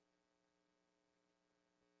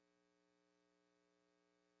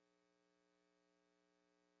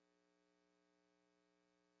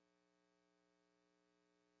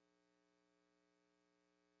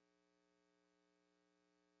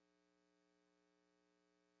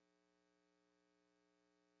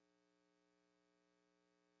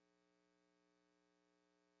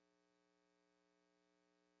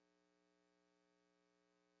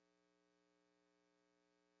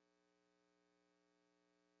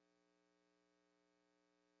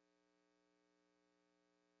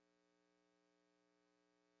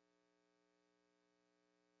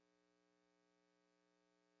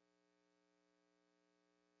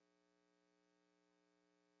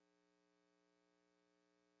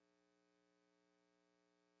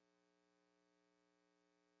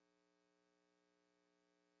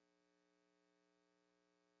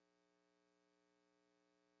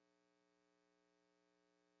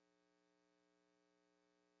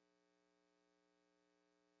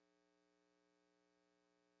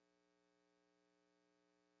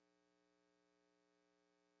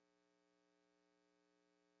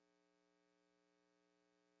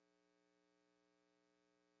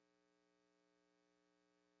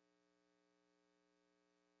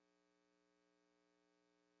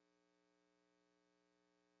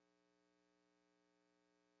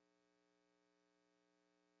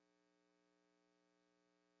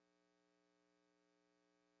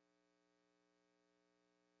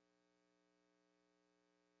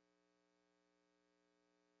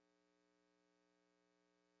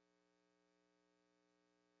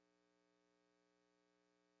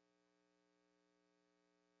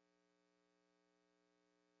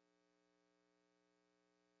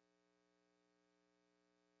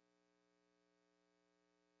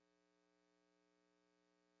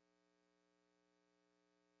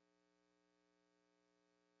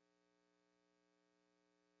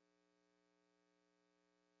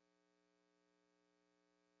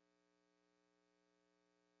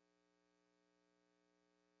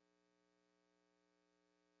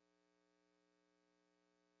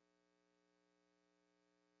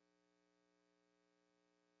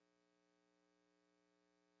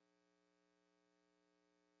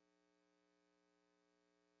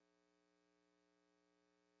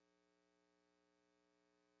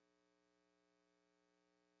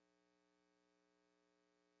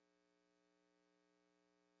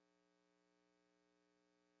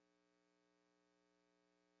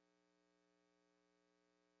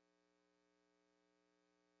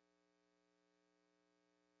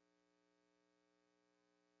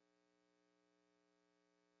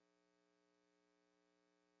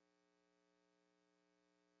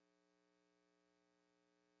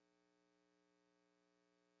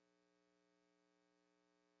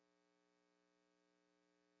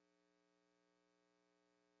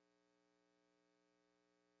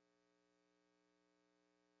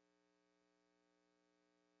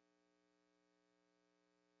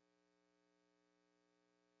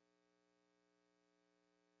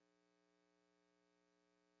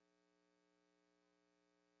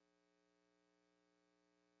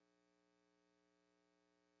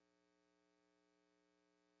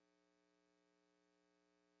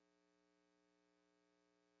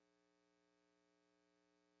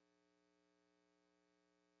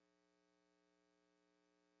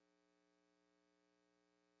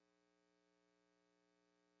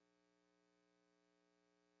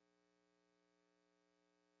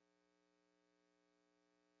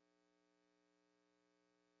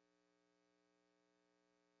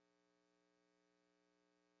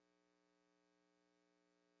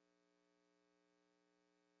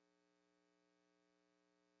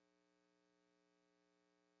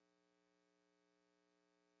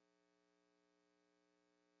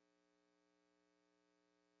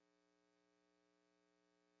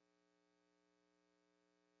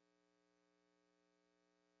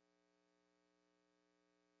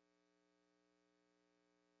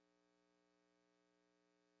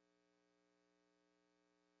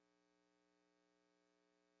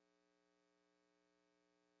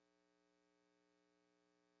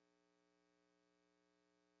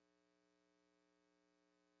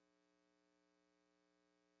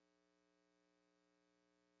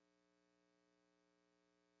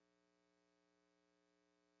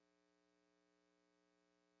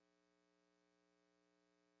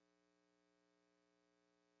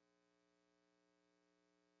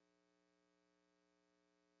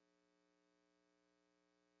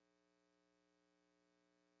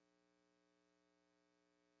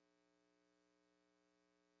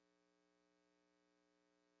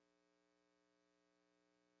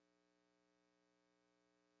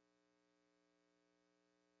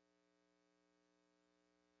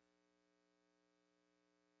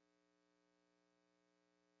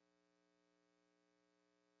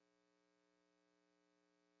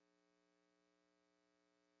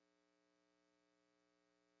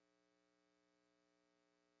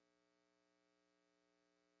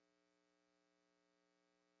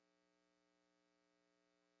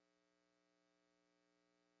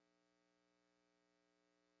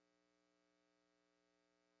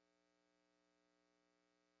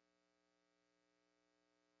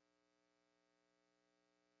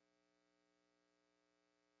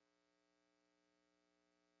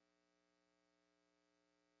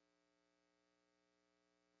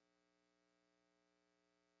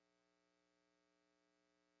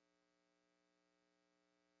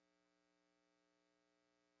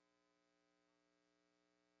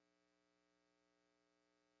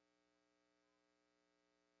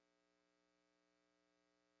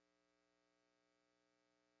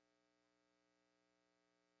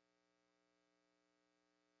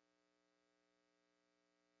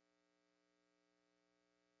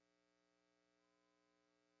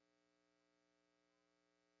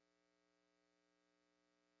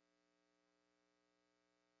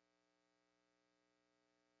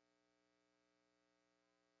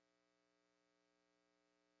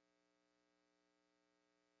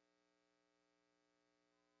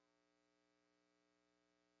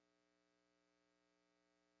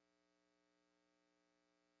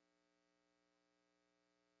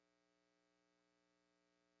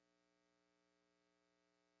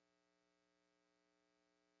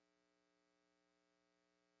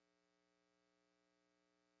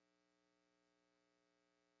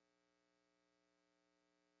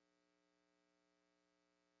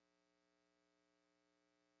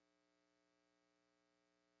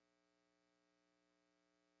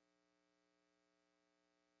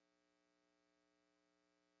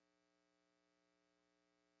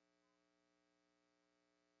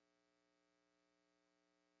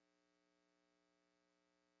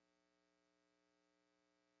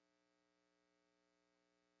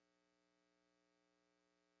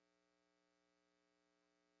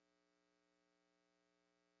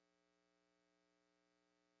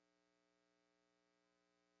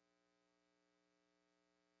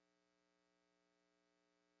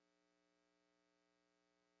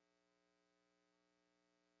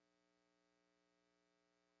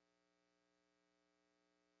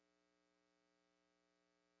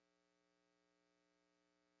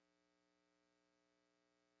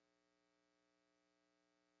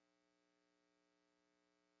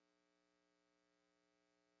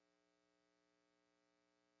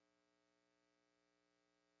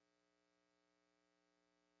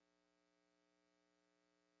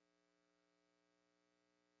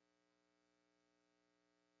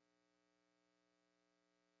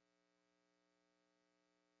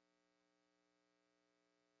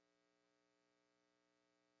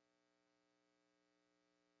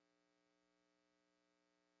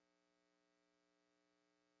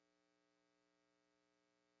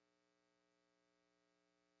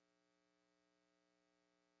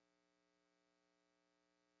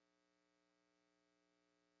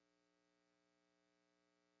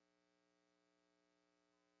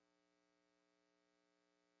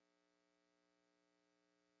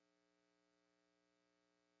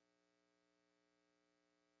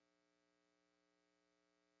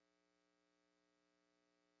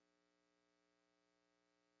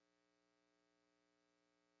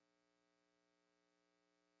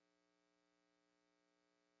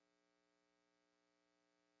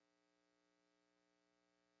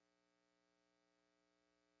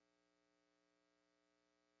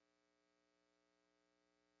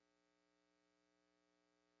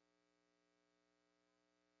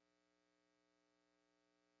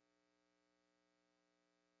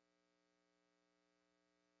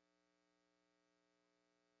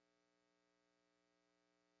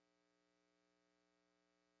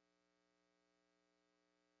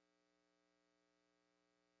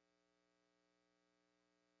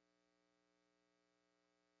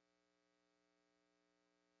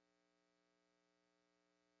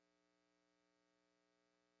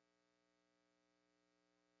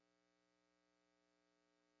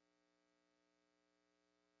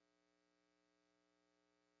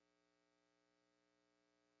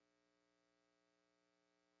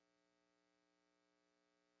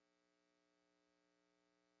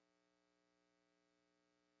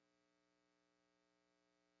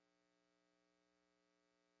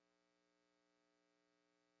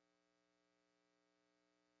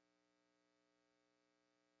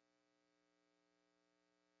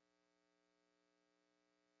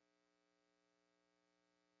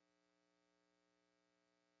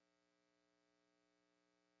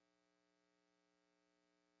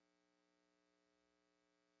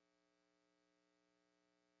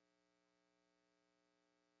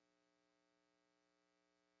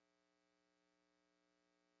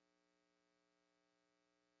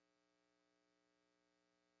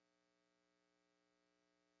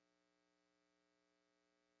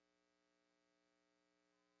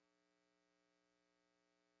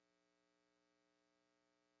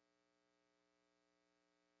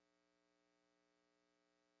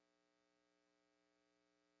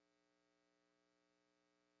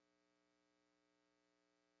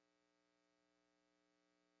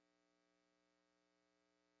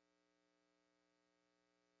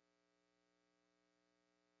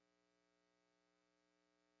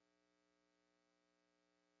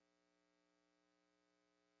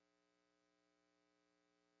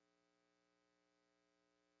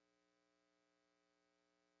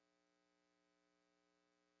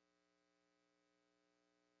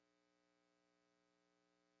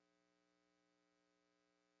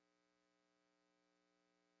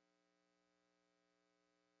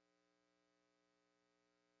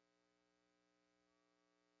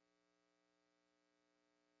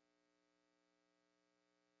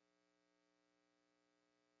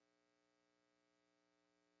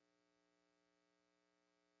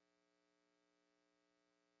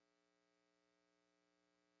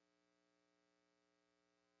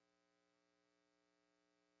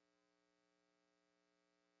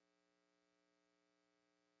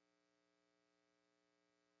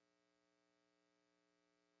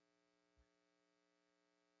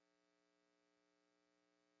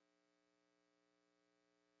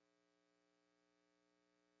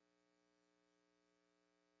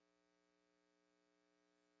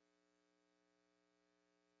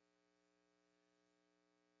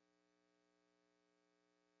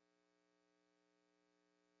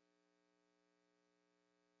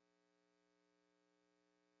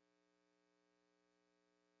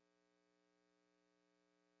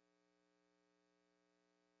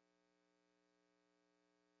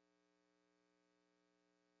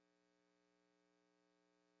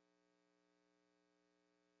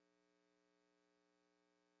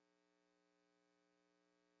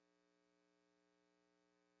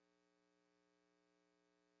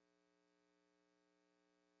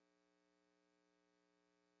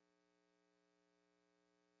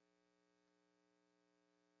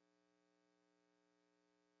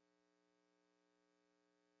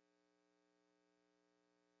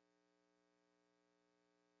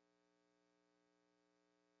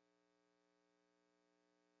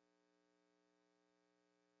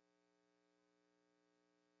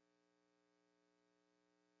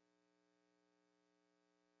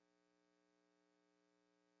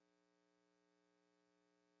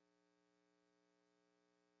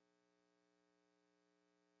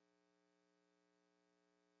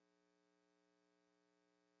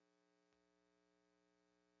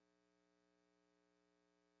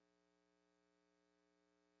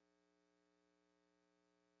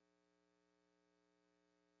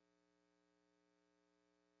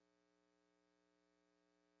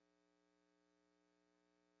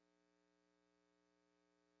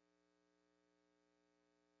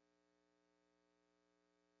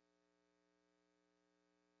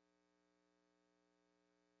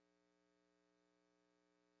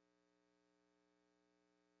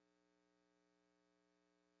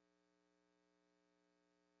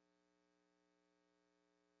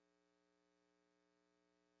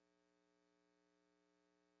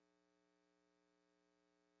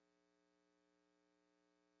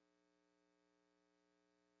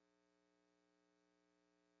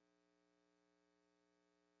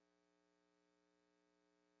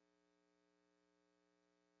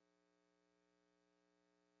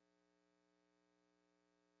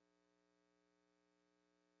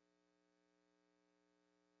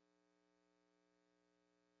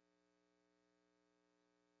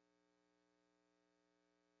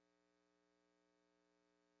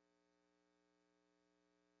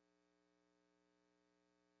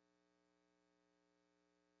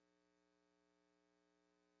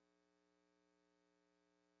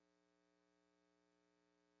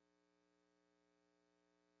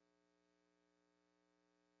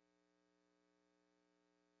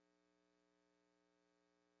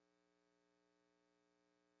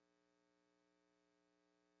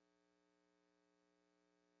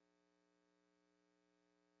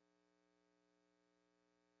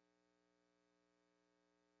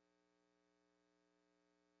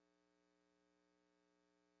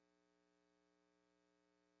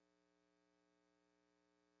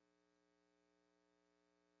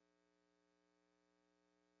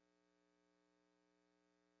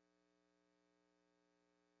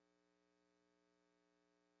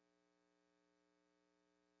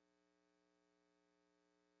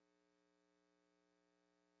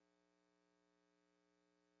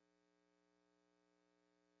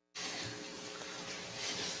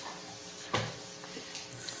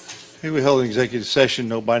 Okay, we held an executive session.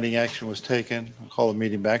 No binding action was taken. I'll call the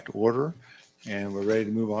meeting back to order. And we're ready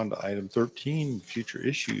to move on to item 13, future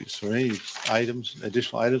issues. So any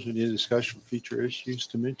additional items we need to discuss for future issues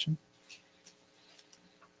to mention?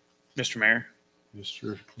 Mr. Mayor,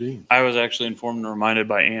 Mr. Dean. I was actually informed and reminded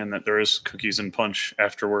by Ann that there is cookies and punch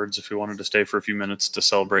afterwards if we wanted to stay for a few minutes to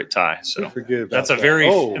celebrate Ty. So Forget about that's a that. very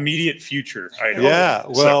Oh. immediate future item. Yeah, So-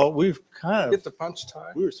 well, we've kind Get of, the punch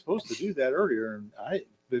tie. we were supposed to do that earlier and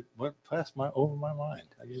it went past over my mind.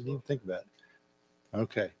 I didn't even think about it.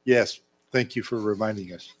 Okay, yes, thank you for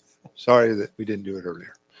reminding us. Sorry that we didn't do it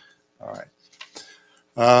earlier. All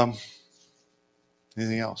right.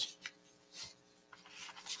 Anything else?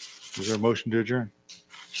 Is there a motion to adjourn?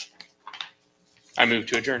 I move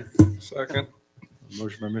to adjourn. Second.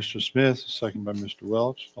 Motion by Mr. Smith, second by Mr.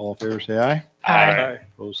 Welch. All in favor, say aye. Aye.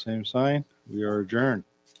 Opposed, same sign. We are adjourned.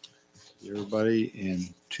 See everybody in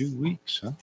 2 weeks, huh?